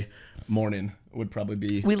Sunday morning would probably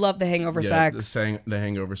be. We love the hangover sex. The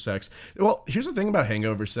hangover sex. Well, here's the thing about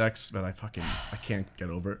hangover sex that I can't get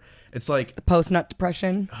over. It's like, Post nut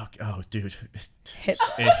depression. oh, dude,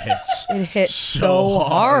 Hits. it hits. It hits so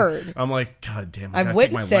hard. I'm like, God damn. I've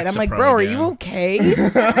witnessed it. I'm like, bro, are you okay?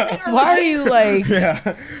 Why are you like,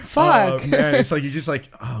 fuck? Man, it's like you're just like,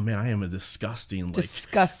 oh man, I am a disgusting, like,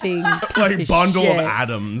 Disgusting. like piece bundle shit. of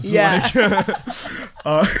atoms. Yeah.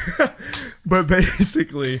 Like, but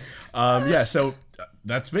basically, yeah. So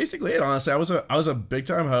that's basically it. Honestly, I was a big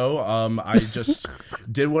time hoe. I just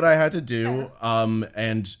did what I had to do.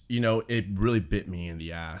 And it really bit me in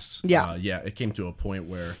the ass. Yeah. Yeah. It came to a point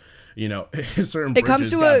where, certain It comes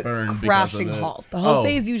bridges to got a burned because of crashing it. halt. The whole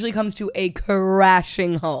phase usually comes to a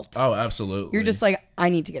crashing halt. Oh, absolutely. You're just like, I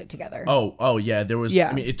need to get it together. Oh yeah. There was. Yeah.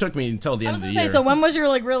 I mean, it took me until the I end was of the gonna year. say, so when was your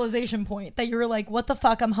like realization point that you were like, what the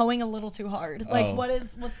fuck? I'm hoeing a little too hard. Like,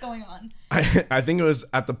 what's going on? I think it was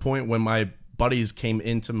at the point when my buddies came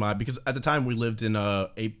into because at the time we lived in an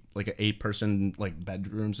 8-person like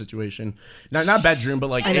bedroom situation. Not bedroom, but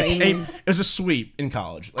like I know what you mean. it was a suite in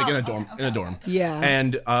college, like in a dorm. Yeah.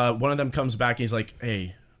 And one of them comes back and he's like,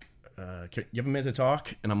 "Hey, you have a minute to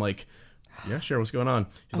talk?" And I'm like, "Yeah, sure. What's going on?"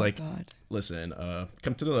 He's like, God. "Listen,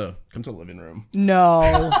 come to the living room."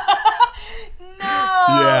 No.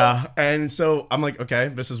 Yeah, and so I'm like, okay,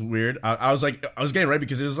 this is weird. I was getting ready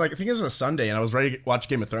because it was like I think it was a Sunday, and I was ready to watch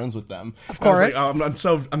Game of Thrones with them. Of And I was course.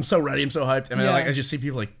 like, oh, I'm so ready, I'm so hyped, and Yeah. I just see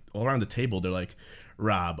people like all around the table. They're like,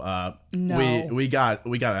 Rob, No. we got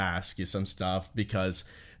to ask you some stuff because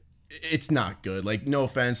it's not good. Like, no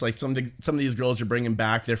offense, like some of these girls you're bringing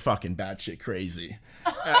back, they're fucking batshit crazy.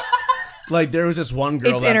 Like there was this one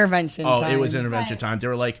girl. It's intervention Oh, time. it was intervention time. They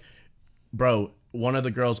were like, bro, one of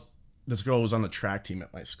the girls this girl was on the track team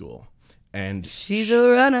at my school. And She's a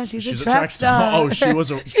runner. She's a track star. Oh, she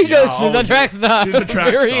was a. He goes, she's a track star. She's a track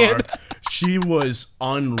Period. star. She was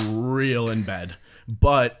unreal in bed,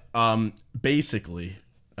 but basically,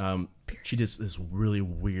 she did this really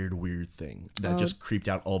weird thing that just creeped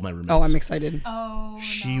out all my roommates. Oh, I'm excited. Oh,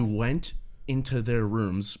 She went into their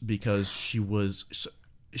rooms because she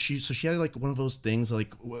had like one of those things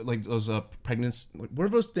like those pregnancy, like what are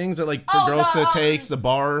those things that like for girls to take the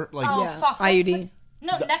bar like. Oh, Yeah. fuck. IUD.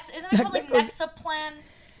 No, isn't it called like Nexaplan?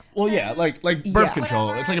 Well, yeah, like birth control.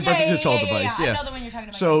 Whatever. It's like a birth control device. I Yeah. know the one you're talking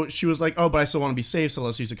about. So she was like, "Oh, but I still want to be safe, so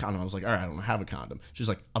let's use a condom." I was like, "All right, I don't have a condom." She's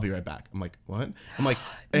like, "I'll be right back." I'm like, "What?" I'm like,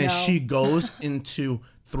 and No. she goes into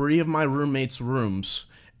 3 of my roommates' rooms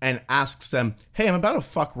and asks them, "Hey, I'm about to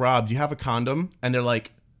fuck Rob. Do you have a condom?" And they're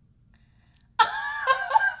like,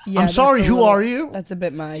 Yeah, "I'm that's sorry. a Who little- are you?" That's a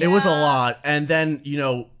bit much. It was a lot. And then,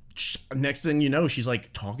 next thing you know, she's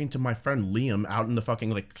like talking to my friend Liam out in the fucking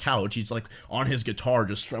like couch. He's like on his guitar,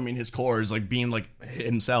 just strumming his chords, like being like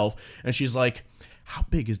himself. And she's like, "How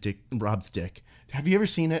big is Rob's dick? Have you ever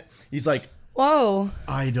seen it?" He's like, Whoa.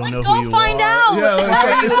 "I don't Like, know go who you find are." out.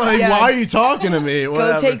 Yeah, it's like Yeah. why are you talking to me? Go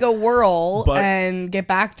Whatever. take a whirl But- and get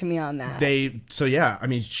back to me on that. I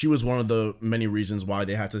mean, she was one of the many reasons why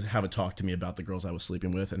they had to have a talk to me about the girls I was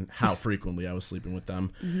sleeping with and how frequently I was sleeping with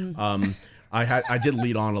them. Mm-hmm. I did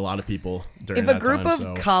lead on a lot of people during If that a group time, of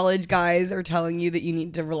so. college guys are telling you that you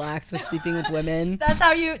need to relax with sleeping with women, That's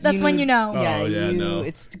when you know. Yeah, Oh, yeah, no.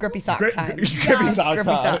 It's grippy sock Grippy time. sock Grippy time. sock Grippy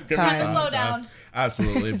time. sock Slow time. down.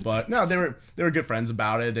 Absolutely, but no, they were good friends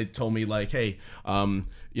about it. They told me like, "Hey,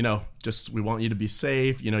 just we want you to be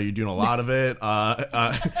safe. You're doing a lot of it.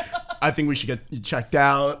 I think we should get you checked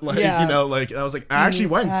out." Like, Yeah. like I was like, I actually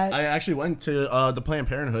need went. that? I actually went to the Planned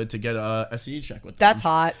Parenthood to get a STD check with them. That's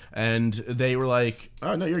hot. And they were like,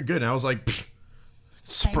 "Oh no, you're good." And I was like,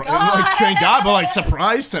 God. like, thank God, but like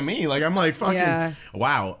surprise to me. Like I'm like fucking Yeah.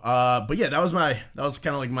 wow. But yeah, that was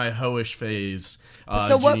kind of like my hoish phase.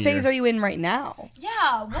 So what phase are you in right now?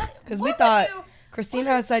 Yeah. What? Because we what thought would you-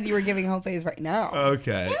 Christina said you were giving hoe phase right now,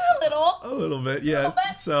 Okay. Yeah, A little bit, yes.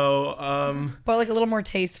 bit. So, but like a little more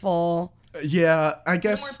tasteful. yeah, I more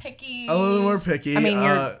guess picky. a little more picky. I mean,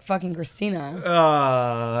 you're fucking Christina.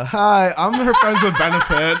 Hi, I'm her friends with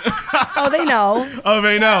benefit. Oh, they know. Oh,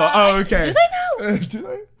 they know. Oh, okay. Do they know? Do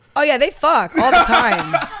they? Oh yeah, they fuck all the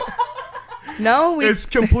time. No, It's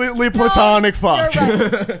completely platonic fuck. You're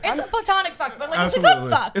right. It's a platonic fuck, but like it's a Absolutely. good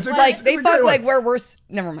fuck. It's a like it's they a fuck great like one. where we're.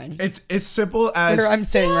 Never mind. It's simple as Where I'm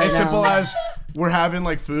sitting right as now. simple as we're having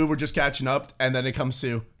like food, we're just catching up, and then it comes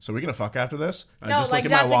to, so we're gonna fuck after this. I No, just like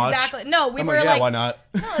look at that's my watch. exactly. No, we I'm were like, yeah, like, why not?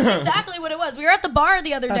 no, that's exactly what it was. We were at the bar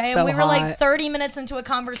the other That's day, so and we were like hot. 30 minutes into a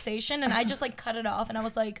conversation, and I just like cut it off, and I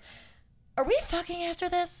was like, "Are we fucking after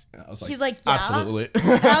this?" I was like, He's like, "Yeah." absolutely.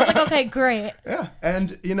 And I was like, "Okay, great." Yeah,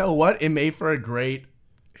 and you know what? It made for a great.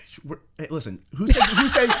 Hey, listen, who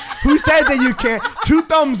said that you can't? 2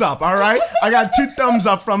 thumbs up, all right? I got 2 thumbs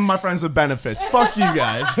up from my friends with benefits. Fuck you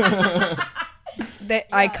guys.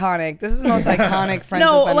 Iconic. This is the most iconic friends.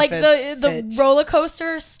 No, with like benefits the stitch. roller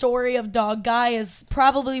coaster story of Dog Guy is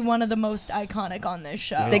probably one of the most iconic on this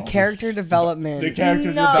show. The character development. The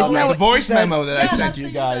character No. Isn't that development, the what voice you said? memo that I Yeah, sent that's you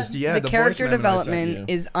what you guys. said. Yeah, the voice character memo that I sent development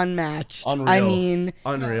you. is unmatched. Unreal. I mean,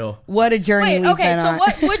 Unreal. what a journey Wait, we've okay, been so on.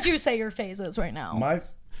 what would you say your phase is right now?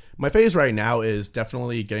 My phase right now is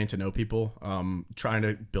definitely getting to know people. Trying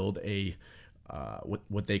to build a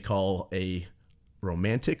what they call a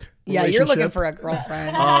romantic. Yeah, you're looking relationship. for a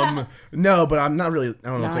girlfriend. No, but I'm not really. I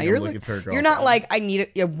don't Nah, think you're I'm looking for a girlfriend. You're not like you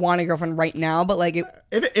want a girlfriend right now, but like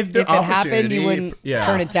if the it happened, opportunity- you wouldn't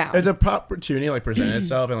turn it down. If the opportunity like present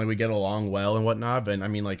itself and like we get along well and whatnot, then I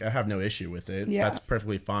mean like I have no issue with it. Yeah. That's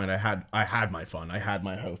perfectly fine. I had my fun. I had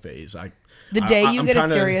my hoe phase. the day you I'm get a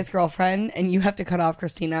kinda- serious girlfriend and you have to cut off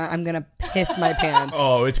Christina, I'm gonna piss my pants.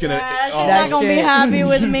 Oh, it's gonna. Yeah, she's oh, not gonna be shit. happy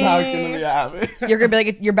with she's me. not gonna be happy. You're gonna be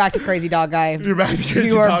like, you're back to crazy dog guy. You're back to crazy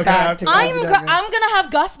You are dog back after to that. crazy dog guy. I'm gonna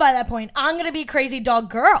have Gus by that point. I'm gonna be crazy dog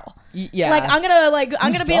girl. Yeah. Like I'm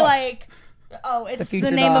gonna be Gus? like, oh, it's the,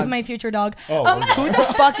 future name dog. of my future dog. Oh, Who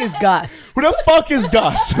the fuck is Gus? Who the fuck is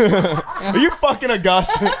Gus? Are you fucking a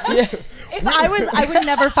Gus? If I would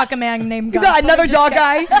never fuck a man named Gus. You got Let me another just dog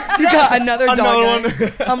get- guy? You got another dog Another guy?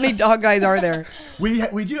 one. How many dog guys are there?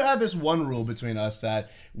 We do have this one rule between us that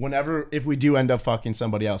if we do end up fucking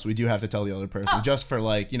somebody else, we do have to tell the other person just for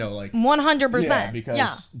like 100%. yeah, because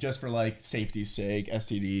yeah. just for like safety's sake,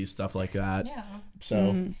 STDs, stuff like that. Yeah.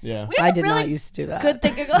 So yeah. We have I a did really not used to do that. Good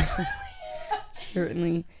thing.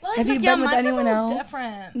 Certainly. Well, Have it's you like, yeah, been with mine was a anyone little else?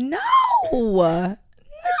 different. No.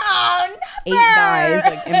 Oh, never. 8 guys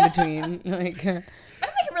like in between. Like, I don't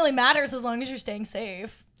think it really matters as long as you're staying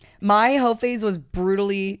safe. My hoe phase was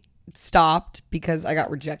brutally stopped because I got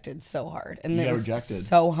rejected so hard, and You it got was rejected?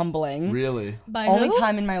 so humbling. Really? By Only who?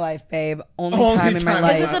 time in my life, babe. Only Only time in my time.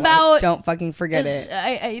 life. Is this about- Don't fucking forget Is- it.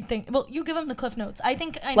 I think. Well, you give him the cliff notes. I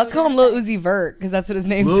think. I know Let's what call him you're Lil gonna say. Uzi Vert because that's what his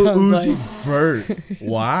name Lil sounds Uzi like. Vert.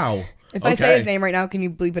 Wow. If I say his name right now, can you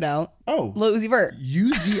bleep it out? Oh. Lil Uzi Vert.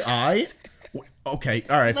 UZI? Okay.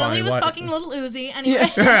 All right. Lily Fine. was What? fucking Little Uzi.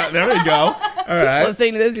 Anyway. There we go. All right.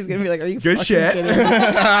 Listening to this, he's gonna be like, "Are you Good fucking shit. kidding me?"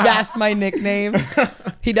 That's my nickname.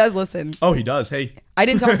 He does listen. Oh, he does. Hey. I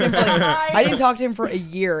didn't talk to him for I didn't talk to him for a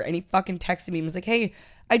year, and he fucking texted me and was like, "Hey,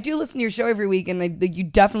 I do listen to your show every week, and you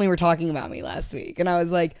definitely were talking about me last week." And I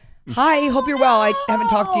was like, "Hi, hope you're well. I haven't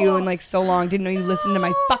talked to you in like so long. Didn't know you listened to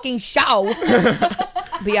my fucking show."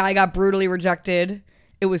 But yeah, I got brutally rejected.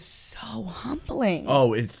 It was so humbling.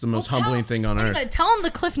 Oh, it's the most humbling thing on like I earth. said, tell him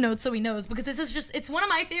the cliff notes so he knows, because this is just, it's one of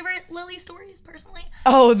my favorite Lily stories personally.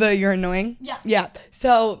 Oh, you're annoying? Yeah. Yeah.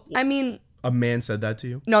 So, I mean, A man said that to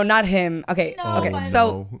you? no, not him. Okay. No, okay. but-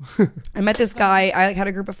 So, I met this guy. I like, had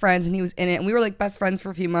a group of friends and he was in it. And we were like best friends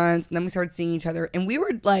for a few months. And then we started seeing each other. And we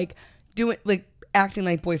were like acting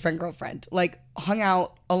like boyfriend, girlfriend. Like hung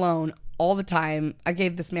out alone all the time. I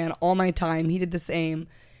gave this man all my time. He did the same.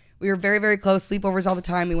 We were very, very close. Sleepovers all the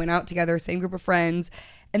time. We went out together, same group of friends.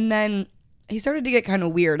 And then he started to get kind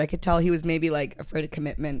of weird. I could tell he was maybe like afraid of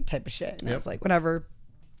commitment type of shit. And I was like, whatever.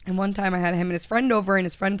 And one time I had him and his friend over, and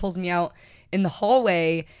his friend pulls me out in the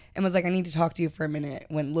hallway and was like, "I need to talk to you for a minute,"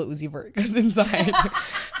 when Lil Uzi Vert goes inside.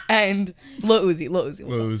 And Lil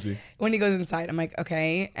Uzi. When he goes inside, I'm like,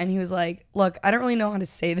 okay. And he was like, "Look, I don't really know how to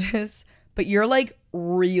say this, but you're like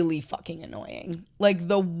really fucking annoying. Like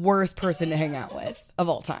the worst person to hang out with of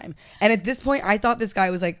all time." And at this point, I thought this guy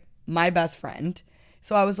was like my best friend.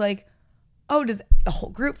 So I was like, "Oh, does the whole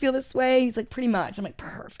group feel this way?" He's like, "Pretty much." I'm like,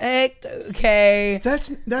 "Perfect. Okay."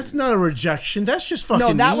 That's not a rejection. That's just fucking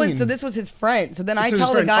No, that was mean. so this was his friend. So then I To his tell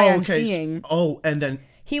the friend. guy Oh, I'm okay. seeing. Oh, and then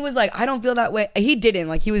He was like, "I don't feel that way." He didn't.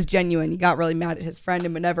 Like, he was genuine. He got really mad at his friend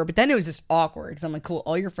and whatever. But then it was just awkward because I'm like, cool,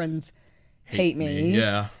 all your friends hate me.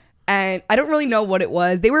 yeah. And I don't really know what it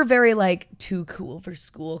was. They were very like too cool for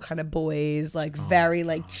school kind of boys, like very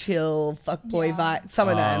like chill fuckboy vibe. Some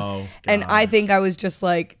of them, Oh, and I think I was just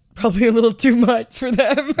like probably a little too much for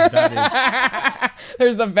them. That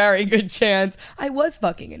There's a very good chance I was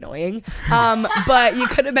fucking annoying, but you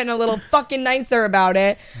could have been a little fucking nicer about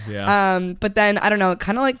it. Yeah. But then I don't know, it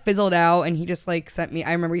kind of like fizzled out, and he just like sent me.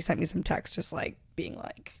 I remember he sent me some text, just like being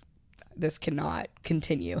like, "This cannot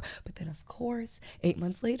continue." But then, of course, 8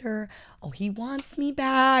 months later, he wants me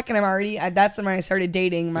back, and I'm already. That's when I started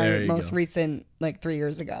dating my There you most go. recent, like 3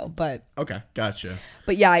 years ago. Okay, gotcha.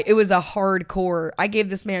 But yeah, it was a hardcore. I gave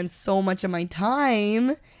this man so much of my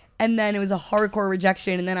time, and then it was a hardcore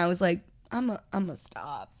rejection. And then I was like, I'm gonna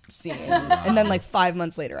stop seeing him. And then like 5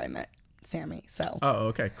 months later, I met Sammy. So Oh,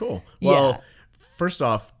 okay, cool. Well, Yeah. first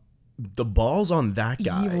off, the balls on that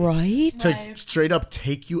guy right. to straight up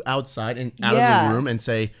take you outside and out of Yeah. the room and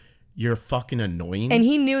say you're fucking annoying. And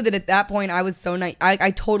he knew that at that point I was so nice. I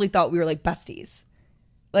totally thought we were like besties.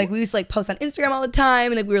 Like we used to like post on Instagram all the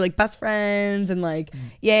time, and like we were like best friends, and like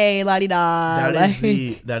yay la di da.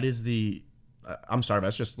 that is the. I'm sorry, but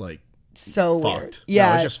that's just like so fucked. weird. No,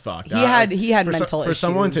 Yeah, it's just fucked. He had for mental for issues.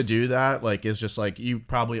 someone to do that, like, is just like you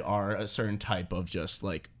probably are a certain type of just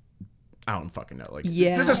like. I don't fucking know. Like,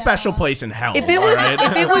 Yeah. there's a special place in hell. If it was alright?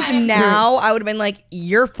 if it was now, I would have been like,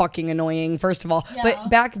 "You're fucking annoying." First of all, Yeah. but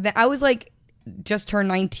back then I was like, just turned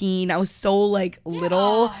 19. I was so like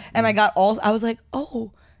little, and I got all. I was like,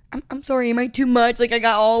 "Oh, I'm sorry. Am I too much?" Like I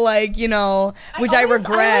got all like, which I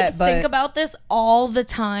regret. But think about this all the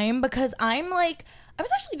time, because I'm like, I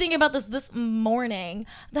was actually thinking about this morning.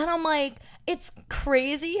 Then I'm like, it's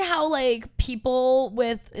crazy how like people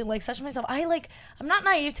with like such as myself, I'm not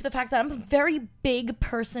naive to the fact that I'm a very big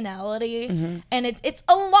personality, and it's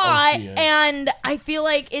a lot, she is. and I feel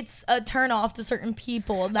like it's a turn off to certain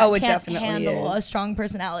people that it can't definitely handle is. a strong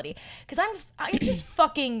personality. Because I'm just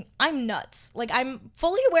fucking, I'm nuts. Like I'm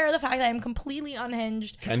fully aware of the fact that I'm completely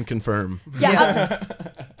unhinged. Can confirm. Yeah.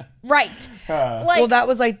 Right. Like, well, that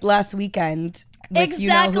was like last weekend with you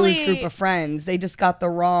know who's Exactly. group of friends. They just got the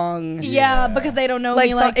wrong. yeah, because they don't know Like,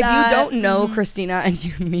 me so like if that. you don't know Christina and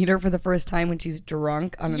you meet her for the first time when she's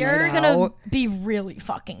drunk on a you're night gonna out, be really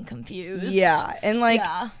fucking confused. yeah, and like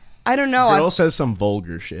Yeah. I don't know. Girl says some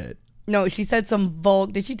vulgar shit. No, she said some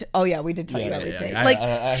Did she? Oh yeah, we did tell you Yeah, everything. yeah. Like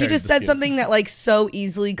I she heard just the said scoop. something that like so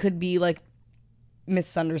easily could be like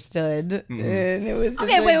misunderstood, and it was just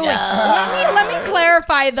Okay, a wait. joke. Let me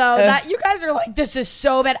clarify though that you guys are like, this is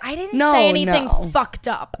so bad. I didn't No, say anything no. fucked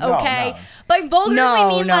up. No, Okay, no. by vulgar No, I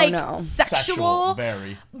mean no, like no. sexual.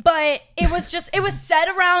 Very. But it was said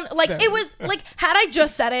around like it was like had I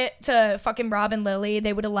just said it to fucking Rob and Lily,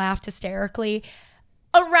 they would have laughed hysterically.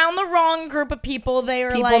 Around the wrong group of people, they were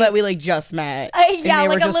People like, that we like just met. yeah, and they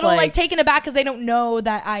were like a just little like taken aback because they don't know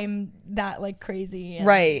that I'm that like crazy, and,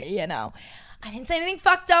 Right. You know, I didn't say anything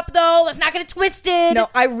fucked up though. Let's not get it twisted. No,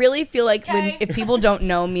 I really feel like when Okay. if people don't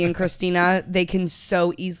know me and Christina, they can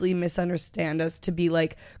so easily misunderstand us to be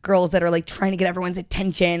like girls that are like trying to get everyone's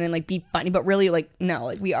attention and like be funny, but really like no,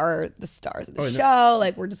 like we are the stars of the show.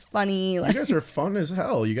 Like we're just funny. Like You guys are fun as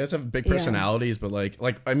hell. You guys have big personalities, but like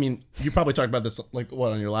I mean, you probably talked about this like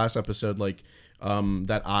what on your last episode, like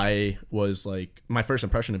that I was like my first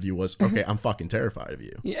impression of you was okay, I'm fucking terrified of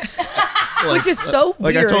you. yeah. Which is so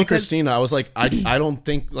Like weird. I told 'cause- Christina, I was like, I don't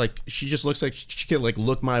think like she just looks like she could like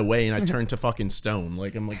look my way, and I turn to fucking stone.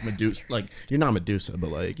 Like I'm like Medusa. Like you're not Medusa, but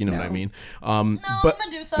like you know what I mean. But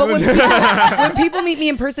Medusa. But when people meet me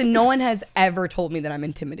in person, no one has ever told me that I'm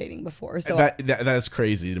intimidating before. So that's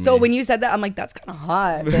crazy to me. so when you said that, I'm like, that's kind of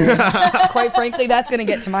hot. But quite frankly, that's gonna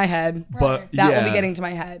get to my head. but That will yeah. be getting to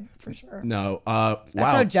my head for sure. No, That's wow.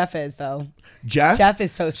 how Jeff is, though. Jeff. Jeff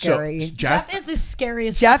is so scary. Jeff is the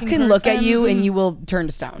scariest. Jeff fucking can look at person. you and you will turn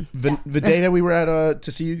to stone. The day that we were at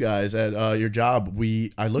to see you guys at your job,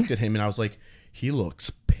 I looked at him and I was like, he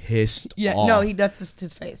looks pissed Yeah, off. no, that's just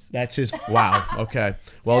his face. That's his. Wow. Okay.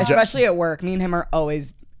 Well, Especially at work. Me and him are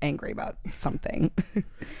always angry about something.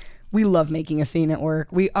 We love making a scene at work.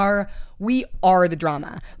 We are the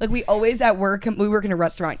drama. Like we always at work. We work in a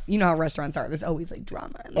restaurant. You know how restaurants are. There's always like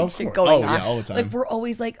drama and like, Of shit course. going Oh, on. yeah, all the time. Like we're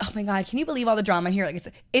always like, oh my god, can you believe all the drama here? Like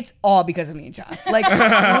it's all because of me and Jeff. Like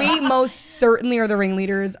we most certainly are the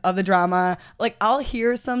ringleaders of the drama. Like I'll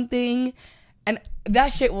hear something, and that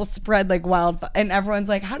shit will spread like wildfire. And everyone's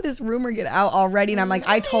like, how did this rumor get out already? And I'm like,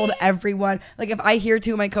 I told everyone. Like, if I hear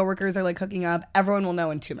two of my coworkers are like hooking up, everyone will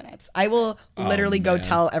know in 2 minutes. I will literally go man.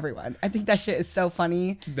 tell everyone. I think that shit is so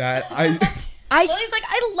funny. that I. Lily's like,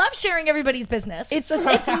 I love sharing everybody's business. It's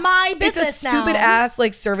my It's business a stupid now. ass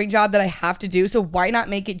like serving job that I have to do. So why not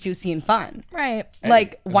make it juicy and fun? Right.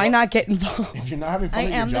 Like, why not get involved? If you're not having fun I at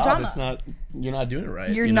your am the job, drama. it's not. You're not doing it right.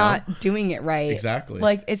 You're you know? not doing it right. Exactly.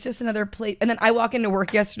 Like it's just another place. And then I walk into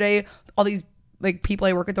work yesterday. All these like people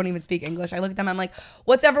I work with don't even speak English. I look at them. I'm like,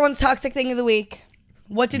 what's everyone's toxic thing of the week?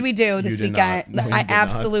 What did we do this did weekend? not. No, you I did not.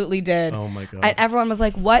 absolutely did. Oh my God. And everyone was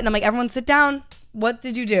like, what? And I'm like, everyone sit down. What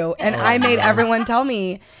did you do? And I made everyone tell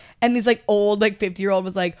me. And these like old like 50-year-old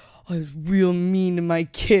was like, I was real mean to my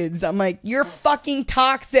kids. I'm like, you're fucking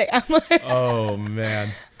toxic. I'm like, Oh man.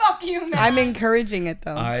 Fuck you, man. I'm encouraging it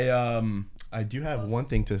though. I do have one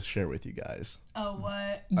thing to share with you guys. Oh,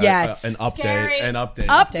 what? yes. An update. Scary. An update.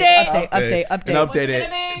 Update. An What's it updated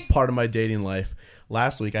gonna be? part of my dating life.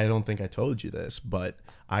 Last week, I don't think I told you this, but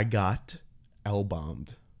I got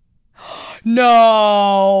L-bombed.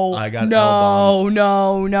 No. I got no, L-bombed.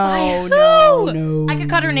 no. I could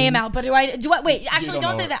cut her name out, but do I wait, actually don't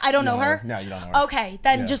don't know say her. that. I don't You know don't know her. her. No, you don't know her. Okay,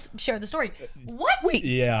 then Yeah. just share the story. What? Wait.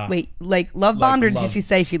 Yeah. Wait, like love bombed or did love. she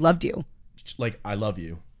say she loved you? Like, I love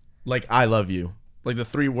you. Like, I love you. Like the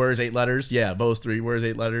 3 words, 8 letters. Yeah, those 3 words,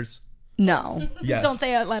 8 letters. No. Yes. Don't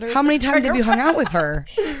say it letters. How many times have you hung out with her?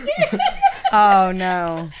 Oh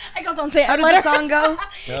no. I go, don't say it How does letters. the song go?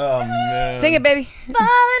 Oh man. Sing it, baby.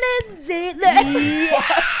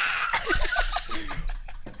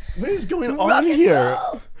 What is going on here?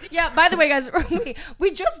 Yeah, by the way, guys,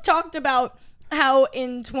 we just talked about how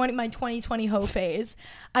in my 2020 hoe phase,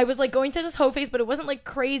 I was like going through this hoe phase, but it wasn't like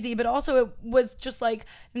crazy, but also it was just like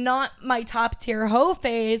not my top tier hoe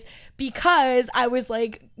phase because I was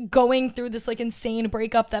like going through this like insane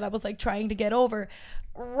breakup that I was like trying to get over.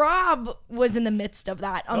 Rob was in the midst of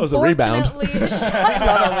that. was a rebound. Unfortunately, shut up.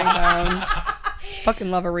 Love a rebound.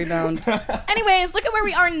 Fucking love a rebound. Anyways, look at where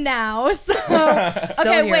we are now. So,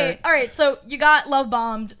 Still okay, here. wait. All right, so you got love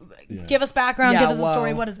bombed. Give us background. Yeah, give us a whoa.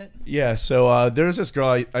 story. What is it? Yeah, so there was this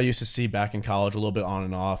girl I used to see back in college, a little bit on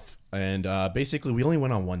and off, and basically we only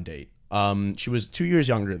went on one date. She was 2 years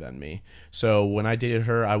younger than me, so when I dated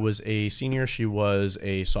her, I was a senior, she was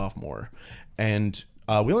a sophomore, and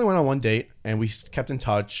we only went on one date, and we kept in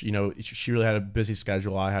touch. You know, she really had a busy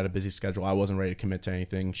schedule. I had a busy schedule. I wasn't ready to commit to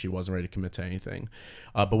anything. She wasn't ready to commit to anything,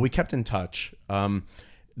 but we kept in touch.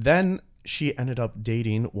 Then she ended up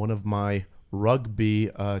dating one of my rugby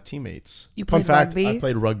teammates. You Fun played fact, rugby? I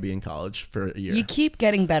played rugby in college for a year. You keep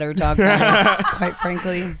getting better, dog. Quite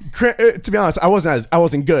frankly, To be honest, I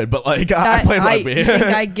wasn't good, but like I played rugby. You think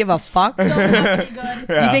I give a fuck? Pretty good.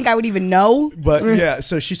 You think I would even know? But yeah,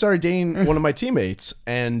 so she started dating one of my teammates,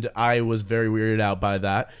 and I was very weirded out by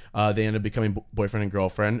that. They ended up becoming boyfriend and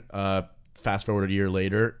girlfriend. Fast forward a year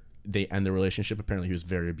later, they end the relationship. Apparently, he was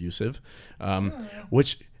very abusive,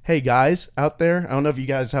 which. Hey guys out there, I don't know if you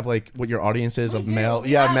guys have like what your audience is of male,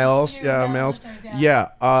 males.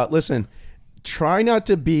 Listen, try not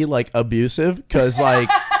to be like abusive, because like,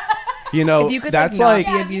 you know, If you could, that's like,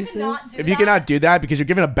 like, not be abusive. if you cannot do that, because you're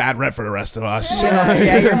giving a bad rep for the rest of us.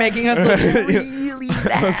 Yeah, you're making us look really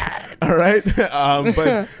bad. All right.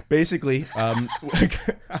 But basically,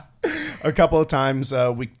 a couple of times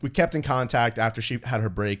we kept in contact after she had her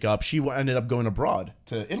breakup. She ended up going abroad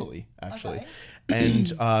to Italy, actually. Okay.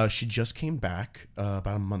 And she just came back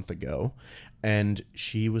about a month ago. And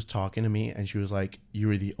she was talking to me, and she was like, "You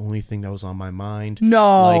were the only thing that was on my mind."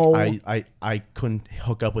 No. Like I couldn't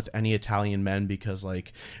hook up with any Italian men because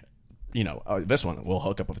like, you know, this one will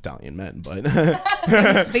hook up with Italian men, but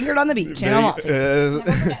Fingered on the beach. And I'm off.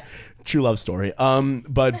 true love story.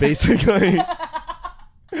 But basically,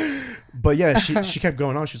 but yeah, she kept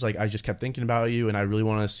going on. She's like, I just kept thinking about you, and I really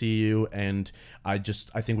want to see you, and I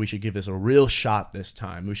think we should give this a real shot this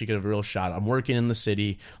time. We should give it a real shot. I'm working in the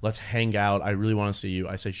city. Let's hang out. I really want to see you.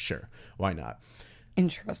 I say, sure, why not?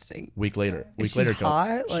 Interesting. Week later, she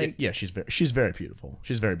hot? She's very beautiful.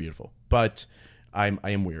 She's very beautiful, but I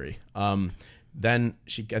am weary. Then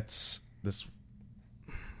she gets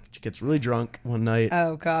really drunk one night.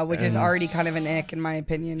 Oh god, which is already kind of an ick in my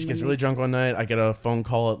opinion. She gets really drunk one night. I get a phone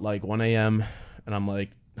call at like 1 a.m. and I'm like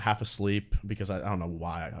half asleep because I don't know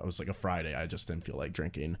why. I was like a Friday. I just didn't feel like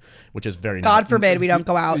drinking, which is very God forbid we don't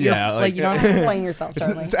go out. Yeah, Like you don't have to explain yourself,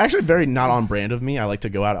 darling. It's actually very not on brand of me. I like to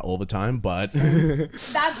go out all the time, but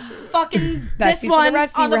That's fucking Besties this for one the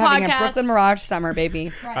Resty. on the We're having a podcast. Brooklyn Mirage summer,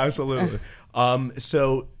 baby. Right. absolutely.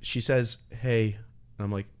 So she says, "Hey," and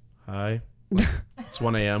I'm like, "Hi." It's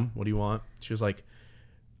 1 a.m. What do you want? She was like,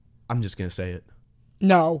 "I'm just gonna say it.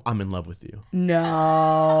 No. I'm in love with you."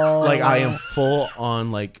 No. Like I am full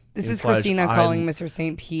on like. This in is flesh, Christina calling Mr.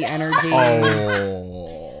 St. P energy.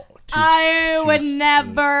 Oh. I would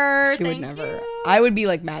never. She would Thank never. you. I would be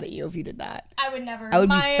like mad at you if you did that. I would never. I would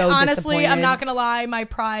be so honestly, I'm disappointed. not gonna lie. My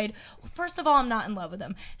pride. Well, first of all, I'm not in love with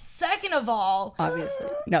him. Second of all, Obviously.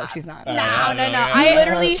 No, she's not. no. I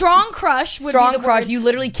literally strong crush. Would Strong be the crush. word. You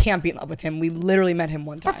literally can't be in love with him. We literally met him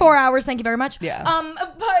one time. For 4 hours. Thank you very much. Yeah.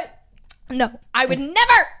 But no, I would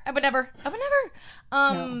never.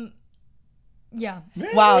 Yeah.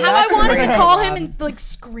 Wow. How I that's wanted to crazy. call him and like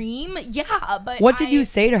scream. Yeah, but What did you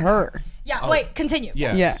say to her? Yeah. Wait. Continue.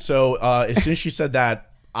 Yeah. Yeah. So as soon as she said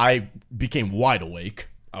that, I became wide awake.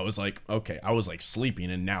 I was like, okay. I was like sleeping,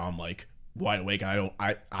 and now I'm like wide awake.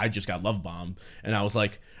 I just got love bombed, and I was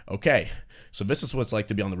like, okay. So this is what it's like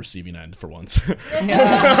to be on the receiving end for once.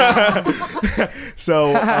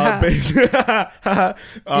 So,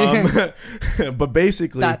 but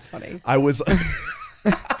basically, That's funny. I was.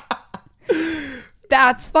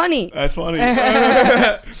 That's funny. That's funny.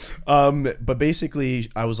 But basically,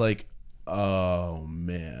 I was like, "Oh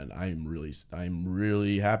man, I'm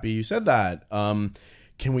really happy you said that.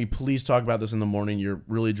 Can we please talk about this in the morning? You're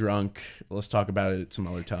really drunk. Let's talk about it some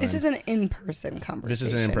other time." This is an in-person conversation. This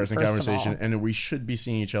is an in-person first of conversation, all. and we should be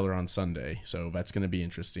seeing each other on Sunday. So that's going to be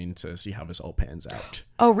interesting to see how this all pans out.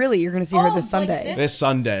 Oh, really? You're going to see her Oh, this like Sunday? this- This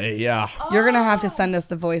Sunday, yeah. You're going to have to send us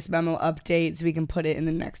the voice memo update so we can put it in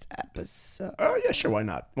the next episode. Oh yeah, sure. Why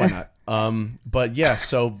not? Why not? But yeah.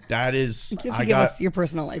 So that is. You have to give us your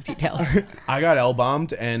personal life details. I got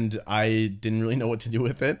L-bombed, and I didn't really know what to do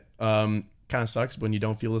with it. Kind of sucks when you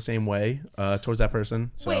don't feel the same way towards that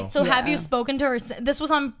person. So. Wait. So have you spoken to her? This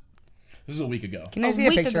was on. This is a week ago. Can I see a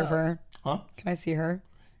week picture ago. of her? Huh? Can I see her?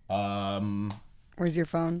 Phone's Where's your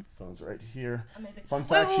phone? right here. Amazing. Fun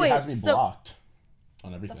fact: she wait, has me so- blocked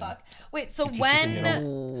on everything. Fuck. Wait. So She when? can,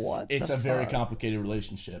 What it's the a very fuck? complicated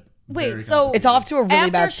relationship. Wait, Very so- complicated. It's off to a really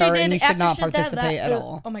after bad she start, did, and you should after not she did participate that, at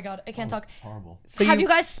all. Oh my god, I can't talk. horrible. So Have you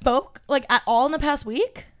guys spoke like at all in the past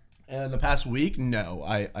week? In the past week, no,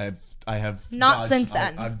 I have Not dodged- since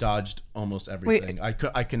then. I've dodged almost everything. I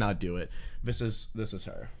cannot do it. This is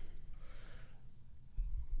her.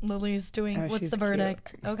 Lily's doing. Oh, what's she's the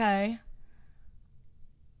verdict? Okay.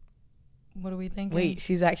 What are we thinking? Wait,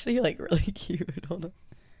 she's actually like really cute. Hold on.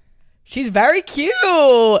 She's very cute.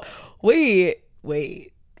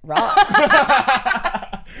 Wait. Rob.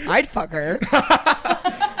 I'd fuck her.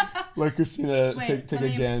 Let Christina Wait, take let a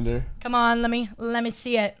me- gander. Come on, let me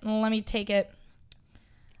see it. Let me take it.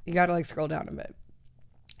 You gotta like scroll down a bit.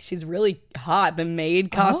 She's really hot. The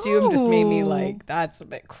maid costume just made me like, that's a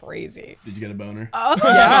bit crazy. Did you get a boner? Oh,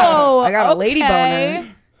 Yeah, I got a lady okay.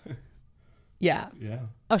 boner. Yeah. Yeah.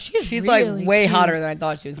 Oh, she's like really way cute. hotter than I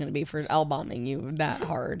thought she was gonna be for L-bombing you that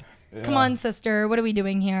hard. Come on, sister. What are we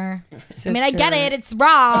doing here? Sister. I mean, I get it. It's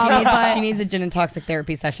wrong, but She needs a gin and toxic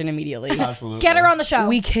therapy session immediately. Absolutely. get her on the show.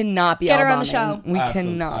 We cannot be Get her L-bombing. on the show. We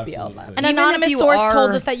Absolutely, cannot be absolutely. L-bombing. An Even if anonymous you source are-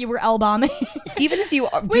 told us that you were L-bombing. Even if you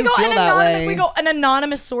do We go, feel that way. we go, an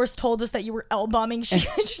anonymous source told us that you were L-bombing. She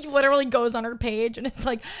literally goes on her page and it's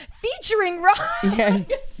like, featuring Rob. Yes.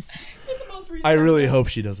 It's the most recent I really hope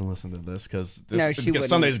she doesn't listen to this because No, she wouldn't.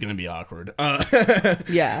 Sunday's gonna be awkward.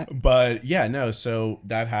 Yeah. But yeah, no. So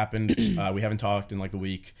that happened. We haven't talked in like a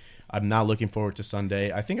week. I'm not looking forward to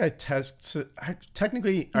Sunday. I think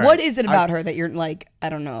technically. all What right, is it about her that you're like, I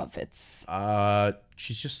don't know if it's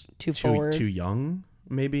She's just Too forward? too young.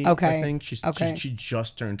 Maybe. Okay. I think Okay. she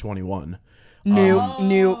just turned 21.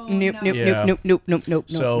 nope.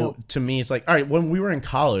 So to me, it's like, all right, when we were in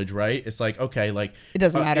college, right? It's like, okay, like It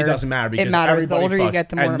doesn't matter. It doesn't matter because It matters. The everybody older you fucks. get,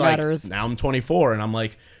 the more And, it like, matters. Now I'm 24, and I'm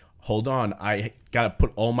like, hold on, I gotta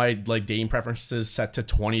put all my like dating preferences set to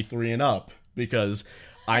 23 and up because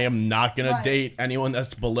I am not gonna date anyone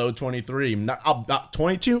that's below 23. Not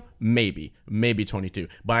 22, maybe 22,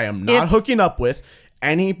 but I am not hooking up with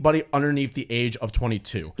anybody underneath the age of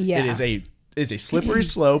 22. Yeah. It is a slippery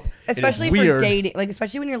slope. Especially it is for weird. dating, like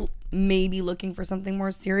especially when you're maybe looking for something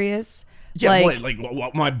more serious. Yeah, like,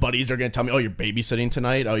 what my buddies are gonna tell me? Oh, you're babysitting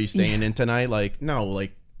tonight. Oh, you staying in tonight? Like, no,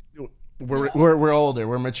 like we're older,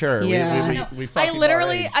 we're mature. Yeah. We I fucking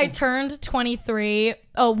literally, our age. I turned 23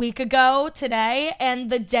 a week ago today,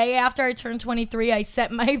 and the day after I turned 23, I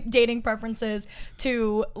set my dating preferences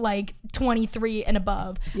to like 23 and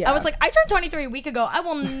above. Yeah. I was like, I turned 23 a week ago. I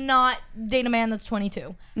will not date a man that's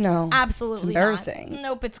 22. no, Absolutely it's embarrassing. not.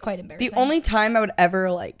 Nope, it's quite embarrassing. The only time I would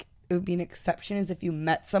ever like it would be an exception is if you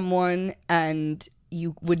met someone and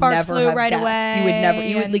you would Sparks never flew have right guessed. You would never. away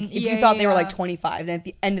You would like and- if yeah, you thought they were yeah. like 25. Then at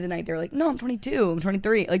the end of the night they were like, no, I'm 22. I'm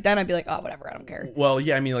 23. Like then I'd be like, oh, whatever. I don't care. Well,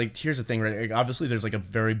 yeah, I mean, like, here's the thing, right? Like, obviously, there's like a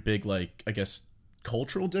very big, like, I guess,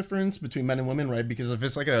 cultural difference between men and women, right? Because if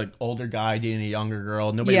it's like an older guy dating a younger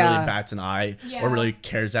girl, nobody Yeah. really bats an eye Yeah. or really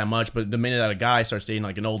cares that much. But the minute that a guy starts dating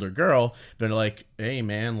like an older girl, they're like, "Hey,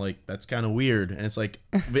 man, like that's kind of weird." And it's like,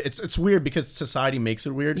 it's weird because society makes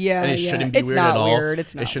it weird. Yeah, and it yeah. shouldn't be It's weird not at all. weird.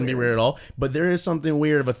 It's not It shouldn't be weird. weird at all. But there is something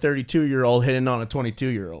weird of a 32-year-old hitting on a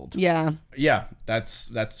 22-year-old. Yeah. Yeah,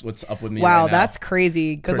 that's what's up with me. Wow, right now. that's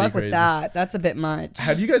crazy. Good Pretty luck with crazy. that. That's a bit much.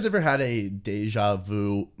 Have you guys ever had a deja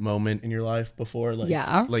vu moment in your life before? Like,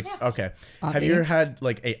 Yeah. Like, okay. Have you ever had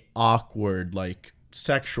like a awkward, like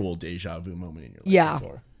sexual deja vu moment in your life Yeah.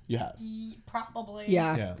 before? You have. probably.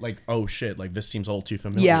 Yeah. Yeah. Like, oh shit, like this seems all too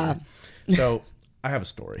familiar. Yeah. So I have a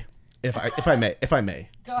story. If I may.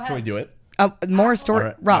 Go ahead. Can we do it? More story. All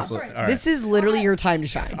right, Rob, absolutely. All right. this is literally your time to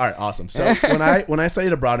shine. All right, awesome. So when I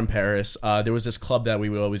studied abroad in Paris, there was this club that we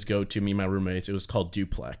would always go to, me and my roommates. It was called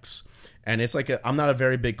Duplex. And it's like I'm not a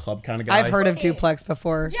very big club kind of guy. I've heard of Duplex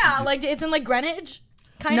before. Yeah, like it's in like Greenwich.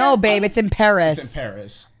 Kind No, of. babe, it's in Paris. It's in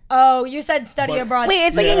Paris. Oh, you said study abroad. Wait,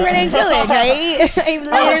 it's like in Greenwich Village, right? I've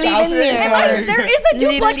literally Chelsea. been there. There is a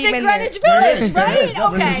duplex Literally in been Greenwich there. Village, There is right? a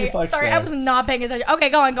Okay. duplex Sorry, I there. was not paying attention. Okay,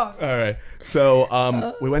 go on. All right.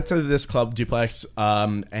 So we went to this club, Duplex,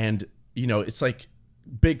 and you know it's like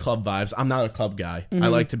big club vibes. I'm not a club guy. I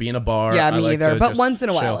like to be in a bar. Yeah, I me like either. to But just once in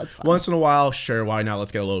a while, chill. it's fun. Once in a while, sure. Why not?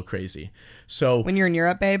 Let's get a little crazy. So When you're in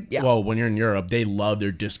Europe, babe, yeah. well, when you're in Europe, they love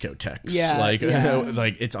their discotheques. Yeah, like yeah.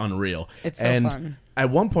 like it's unreal. It's so and fun. At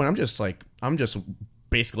one point, I'm just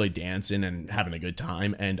basically dancing and having a good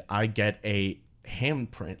time, and I get a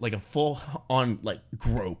handprint, like a full on like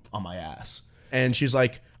grope on my ass, and she's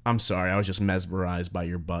like, "I'm sorry, I was just mesmerized by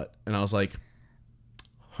your butt," and I was like,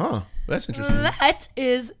 "Huh, that's interesting." That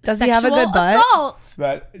is Does he have a sexual good butt? assault.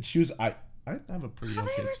 That she was I have a pretty Have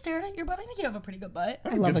I okay. ever stared at your butt? I think you have a pretty good butt.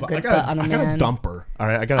 I love a good I got butt on a I got man. a dumper. All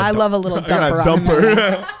right, I love a little I got dumper a on a dumper.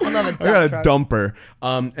 man. I love a I got a dump truck.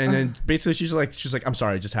 dumper. And then basically she's like, I'm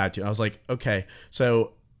sorry, I just had to. I was like, okay.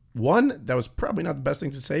 So one, that was probably not the best thing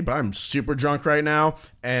to say, but I'm super drunk right now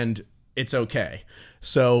and it's okay.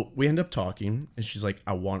 So we end up talking and she's like,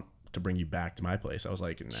 I want to bring you back to my place. I was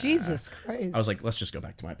like, nah. Jesus Christ. I was like, let's just go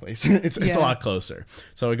back to my place. It's a Yeah. lot closer.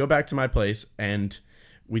 So we go back to my place and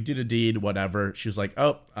we did a deed, whatever. She was like,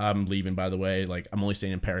 oh, I'm leaving, by the way. Like, I'm only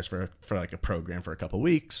staying in Paris for like a program for a couple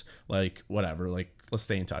weeks. Like, whatever. Like, let's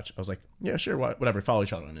stay in touch. I was like, yeah, sure. Whatever. Follow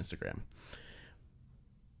each other on Instagram.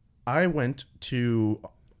 I went to,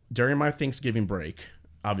 during my Thanksgiving break,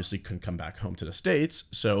 obviously couldn't come back home to the States.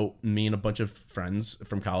 So me and a bunch of friends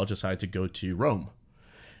from college decided to go to Rome.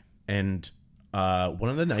 And one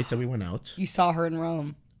of the nights that we went out. You saw her in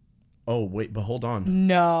Rome. Oh, wait, but hold on.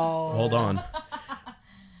 No. Hold on.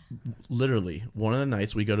 Literally, one of the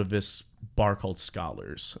nights we go to this bar called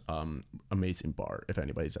Scholars. Amazing bar, if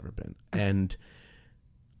anybody's ever been. And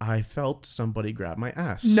I felt somebody grab my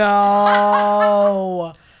ass.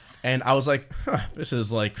 No. And I was like, this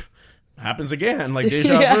is like, happens again. Like,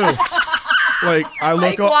 deja vu. Like, I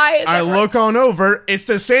look on over. It's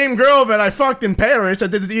the same girl that I fucked in Paris that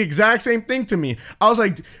did the exact same thing to me. I was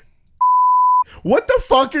like, what the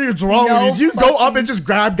fuck is wrong with you? Do you go up and just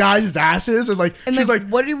grab guys' asses? And she's like,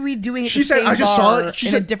 what are we doing at she the said, same I just bar saw it. She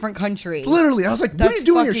in said, a different country? Literally. I was like, what are you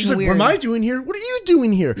doing here? She's like, what am I doing here? What are you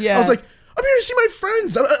doing here? Yeah. I was like, I'm here to see my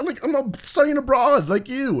friends. I'm studying abroad like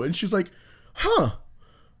you. And she's like, huh,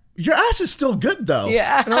 your ass is still good though.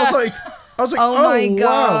 Yeah. And I was like, oh my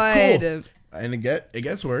God. Wow, cool. And it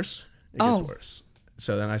gets worse. It gets worse.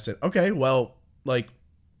 So then I said, okay, well, like,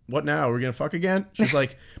 what now? We're gonna fuck again? She's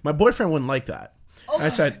like, my boyfriend wouldn't like that. And I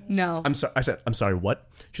said, no. I'm sorry. I said, I'm sorry. What?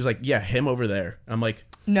 She's like, yeah, him over there. And I'm like,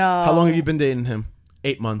 no. How long have you been dating him?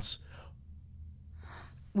 8 months.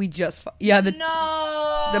 We just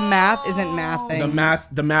the math isn't mathing.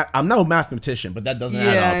 The math. I'm no mathemician, but that doesn't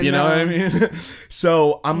add Yeah, up. You know what I mean?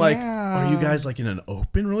 So I'm like, Yeah. are you guys like in an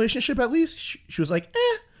open relationship at least? She was like,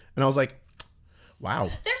 eh. And I was like, wow.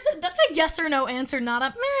 That's a yes or no answer, not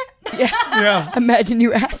a meh. Yeah. Imagine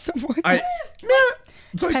you ask someone.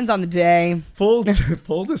 It's like, Depends on the day. full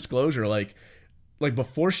disclosure, like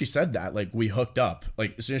before she said that, like we hooked up.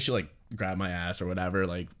 Like as soon as she like grabbed my ass or whatever,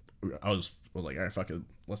 like I was like, all right, fuck it,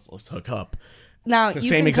 let's hook up. Now The you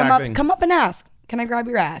same can exact thing. come up and ask. Can I grab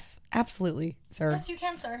your ass? Absolutely, sir. Yes, you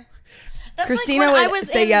can, sir. That's Christina like when would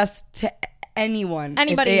say yes to anyone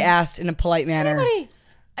Anybody. if they asked in a polite manner. Anybody.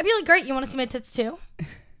 I'd be like, great. You want to see my tits too?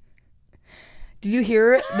 Did you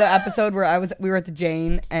hear the episode where we were at the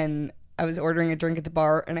Jane and I was ordering a drink at the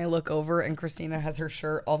bar and I look over and Christina has her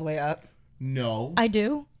shirt all the way up? No. I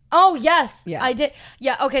do. Oh yes, Yeah. I did.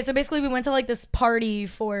 Yeah. Okay. So basically, we went to like this party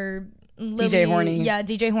for DJ Horny. Yeah,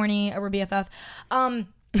 DJ Horny, our BFF.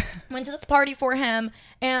 Went to this party for him,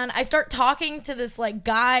 and I start talking to this like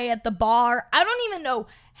guy at the bar. I don't even know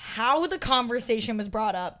how the conversation was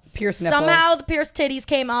brought up. Pierced nipples. Somehow the pierced titties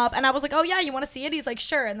came up, and I was like, "Oh yeah, you want to see it?" He's like,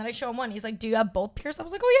 "Sure." And then I show him one. He's like, "Do you have both pierced?" I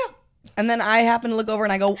was like, "Oh yeah." And then I happen to look over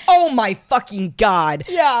and I go, oh my fucking God.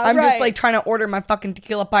 Yeah, I'm just right. like trying to order my fucking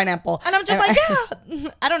tequila pineapple. And I'm just like, yeah.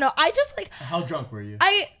 I don't know. I just like How drunk were you?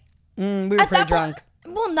 we were at pretty that drunk.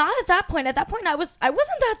 Point, well, not at that point. At that point, I wasn't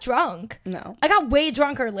that drunk. No. I got way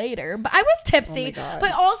drunker later, but I was tipsy. Oh my God.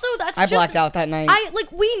 But also, that's I just blacked out that night.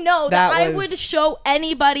 We know that I That would was- show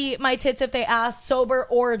anybody my tits if they asked, sober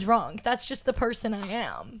or drunk. That's just the person I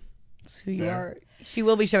am. That's who you are. She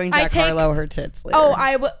will be showing I Jack take- Harlow her tits later. Oh,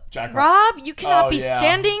 I would. Jack Rob, you cannot Oh, be yeah.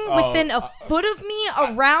 standing Oh, within a foot of me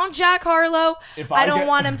around Jack Harlow. If I I don't get-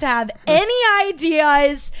 want him to have any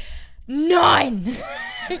ideas. None.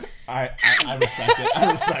 I respect it.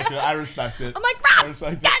 I respect it. I respect it. I'm like, I Rob,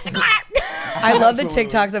 respect get it. the car. I love the Absolutely.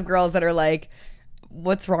 TikToks of girls that are like,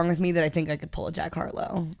 what's wrong with me that I think I could pull a Jack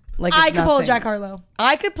Harlow? Like I it's could pull a nothing. Jack Harlow.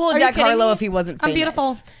 I could pull a Are you Jack kidding Harlow me? if he wasn't famous. I'm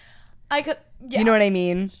beautiful. I could. Yeah. You know what I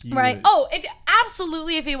mean? Right. Oh,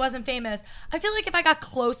 absolutely if he wasn't famous. I feel like if I got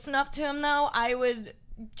close enough to him though, I would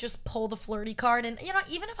just pull the flirty card, and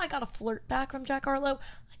even if I got a flirt back from Jack Harlow,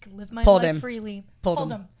 I could live my Pulled life him. freely.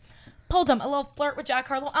 Pulled him. Pulled him. A little flirt with Jack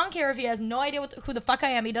Harlow. I don't care if he has no idea who the fuck I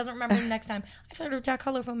am. He doesn't remember me next time. I flirted with Jack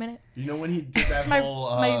Harlow for a minute. You know when he did that My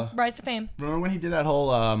whole rise to fame. remember when he did that whole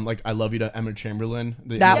like I love you to Emma Chamberlain?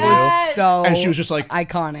 That interview? was so And she was just like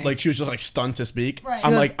iconic. Like she was just like stunned to speak. Right.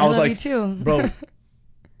 I'm She like goes, I was "I love like you too." bro.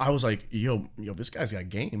 I was like, yo, this guy's got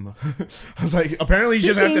game. I was like, apparently you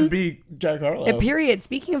just have to Speaking- be Jack Harlow. Period.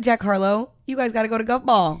 Speaking of Jack Harlow, you guys got to go to Gov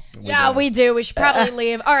Ball. Yeah, we do. We should probably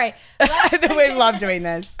leave. All right. We love doing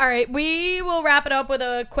this. All right, we will wrap it up with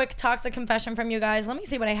a quick toxic confession from you guys. Let me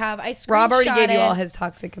see what I have. I Rob already gave you screenshotted- all his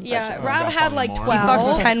toxic confessions. Yeah, Oh, Rob got had fun like more. 12.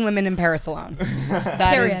 Fucked 10 women in Paris alone.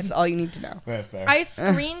 That is Period. all you need to know. That's fair. I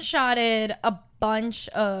screenshotted a bunch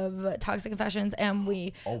of toxic confessions, and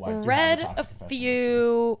we Oh, I do have a read toxic a confession.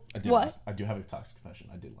 few. What? I do have a toxic confession.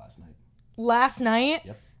 I did last night. Last night?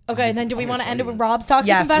 Yep. Okay, then do we I'm want to gonna end show it with you. Rob's toxic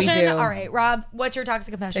Yes, we confession? do. All right, Rob, what's your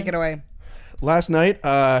toxic confession? Take it away. Last night,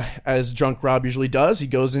 as drunk Rob usually does, he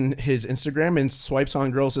goes in his Instagram and swipes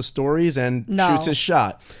on girls' stories and No. shoots his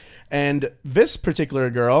shot. And this particular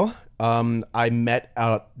girl, I met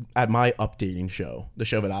out at my updating show, the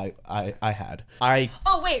show that I had.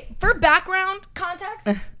 Oh, wait, for background context,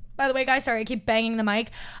 by the way, guys. Sorry, I keep banging the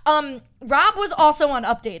mic. Rob was also on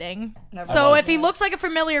Updating. Never So was. if he looks like a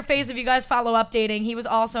familiar face, if you guys follow Updating, he was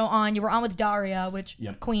also on. You were on with Daria, which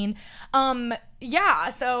queen. Yeah.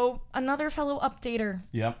 So another fellow updater.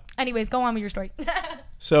 Yep. Anyways, go on with your story.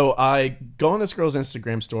 So I go on this girl's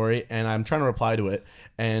Instagram story and I'm trying to reply to it.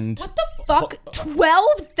 And What the fuck?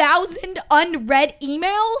 12,000 unread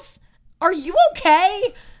emails? Are you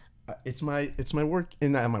okay? it's my work,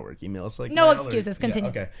 not my work email. It's like No my excuses, continue.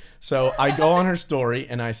 Okay. So I go on her story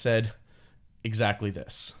and I said exactly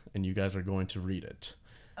this, and you guys are going to read it.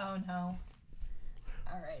 Oh no.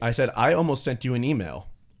 All right. I said, I almost sent you an email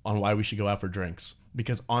on why we should go out for drinks,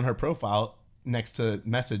 because on her profile next to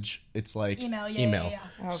message, it's like Email, yeah.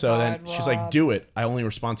 Oh, so then God, she's Rob. like, do it. I only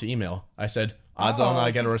respond to email. I said, odds on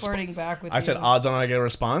I get a she's response. flirting back with I said, you. odds on I get a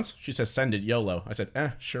response. She says, send it, YOLO. I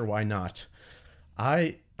said, sure, why not?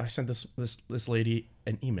 I sent this lady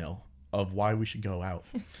an email of why we should go out.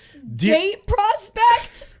 Date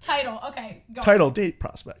prospect? Title. Okay. Go. Title, date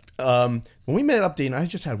prospect. When we met at Update, I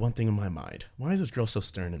just had one thing in my mind. Why is this girl so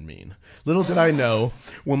stern and mean? Little did I know,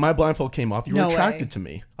 when my blindfold came off, you were No attracted way. to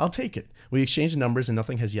me. I'll take it. We exchanged numbers and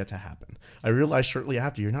nothing has yet to happen. I realized shortly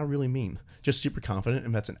after, you're not really mean. Just super confident,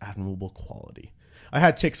 and that's an admirable quality. I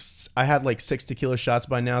had like 6 tequila shots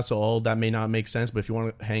by now, so all that may not make sense, but if you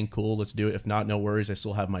want to hang cool, let's do it. If not, no worries. I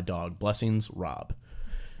still have my dog. Blessings, Rob.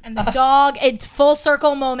 And the dog, it's full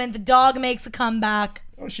circle moment. The dog makes a comeback.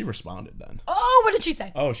 Oh, she responded then. Oh, what did she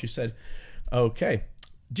say? Oh, she said, okay.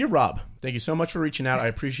 Dear Rob, thank you so much for reaching out. I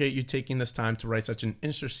appreciate you taking this time to write such an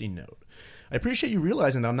interesting note. I appreciate you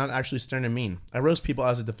realizing that I'm not actually stern and mean. I roast people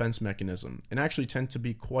as a defense mechanism, and actually tend to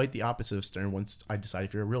be quite the opposite of stern once I decide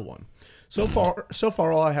if you're a real one. So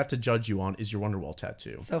far, all I have to judge you on is your Wonderwall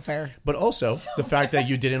tattoo. So fair. But also the fact that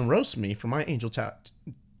you didn't roast me for my angel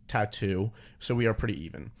tattoo, so we are pretty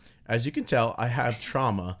even. As you can tell, I have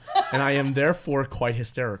trauma, and I am therefore quite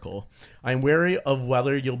hysterical. I am wary of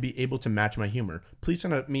whether you'll be able to match my humor. Please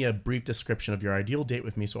send me a brief description of your ideal date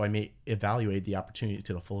with me so I may evaluate the opportunity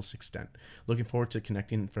to the fullest extent. Looking forward to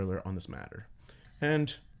connecting further on this matter.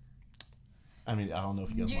 And I mean, I don't know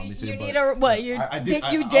if you guys want me to. You but need a what? You I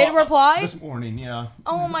did reply? this morning. Yeah.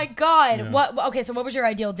 Oh my god! Yeah. What? Okay, so what was your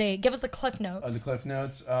ideal date? Give us the cliff notes. The cliff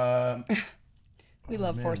notes. We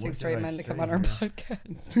love man, forcing what straight did I men to say come on our here?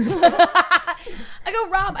 podcast. I go,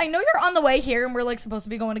 Rob. I know you're on the way here, and we're like supposed to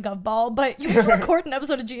be going to Gov Ball, but you want to record an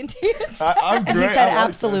episode of G&T instead. I'm And he great. said I like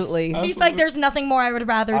absolutely. this. He's like, "There's nothing more I would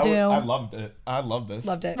rather do." I loved it. I love this.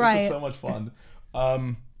 Loved it. This Right. is so much fun.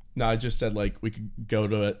 No, I just said like we could go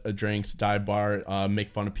to a drinks, dive bar,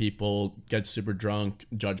 make fun of people, get super drunk,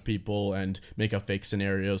 judge people, and make up fake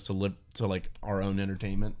scenarios to live to like our own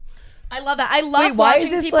entertainment. I love that. I love Wait, why watching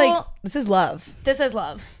is this people. like, this is love. This is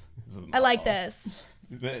love. I like this.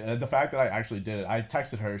 The fact that I actually did it, I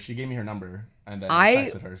texted her. She gave me her number, and then I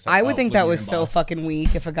texted her. Said, I would "Oh, think look that in was your so inbox." fucking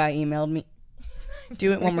weak if a guy emailed me.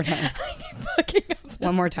 Do it one more time. Fucking up this.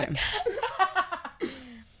 One more time.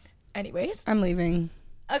 Anyways. I'm leaving.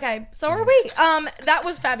 Okay, so are we. That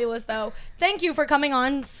was fabulous, though. Thank you for coming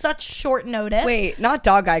on such short notice. Wait, not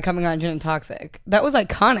Dog Guy coming on Gin and Toxic. That was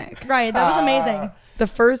iconic. Right, that was amazing. The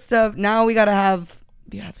first of, now we gotta have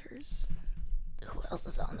the others. Who else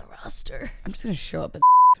is on the roster? I'm just gonna show up at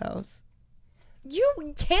house. You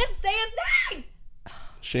can't say his name.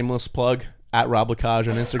 Shameless plug at Rob Lacage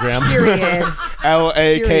on Instagram. Period.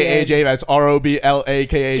 LAKAJ. That's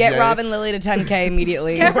ROBLAKAJ. Get Rob and Lily to 10K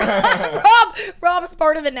immediately. Rob is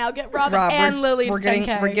part of it now. Get Rob and Lily we're to getting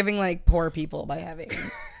 10K. we're giving like poor people by having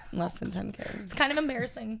less than 10K. It's kind of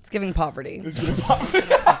embarrassing. It's giving poverty.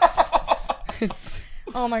 It's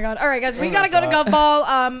Oh my god! All right, guys, we gotta go to Gov Ball.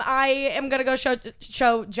 I am gonna go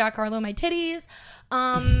show Jack Harlow my titties,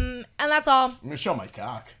 and that's all. I'm gonna show my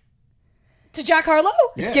cock. To Jack Harlow,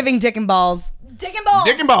 it's giving dick and balls. dick and balls,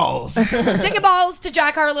 Dick and balls. dick and balls to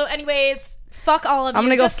Jack Harlow. Anyways, fuck all of you. I'm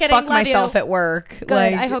gonna go Just kidding. fuck Love myself you. at work. Good.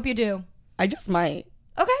 Like, I hope you do. I just might.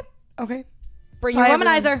 Okay. Okay. Bring your Bye,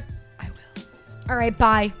 everyone. womanizer. I will. All right.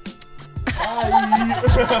 Bye.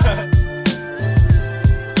 Bye.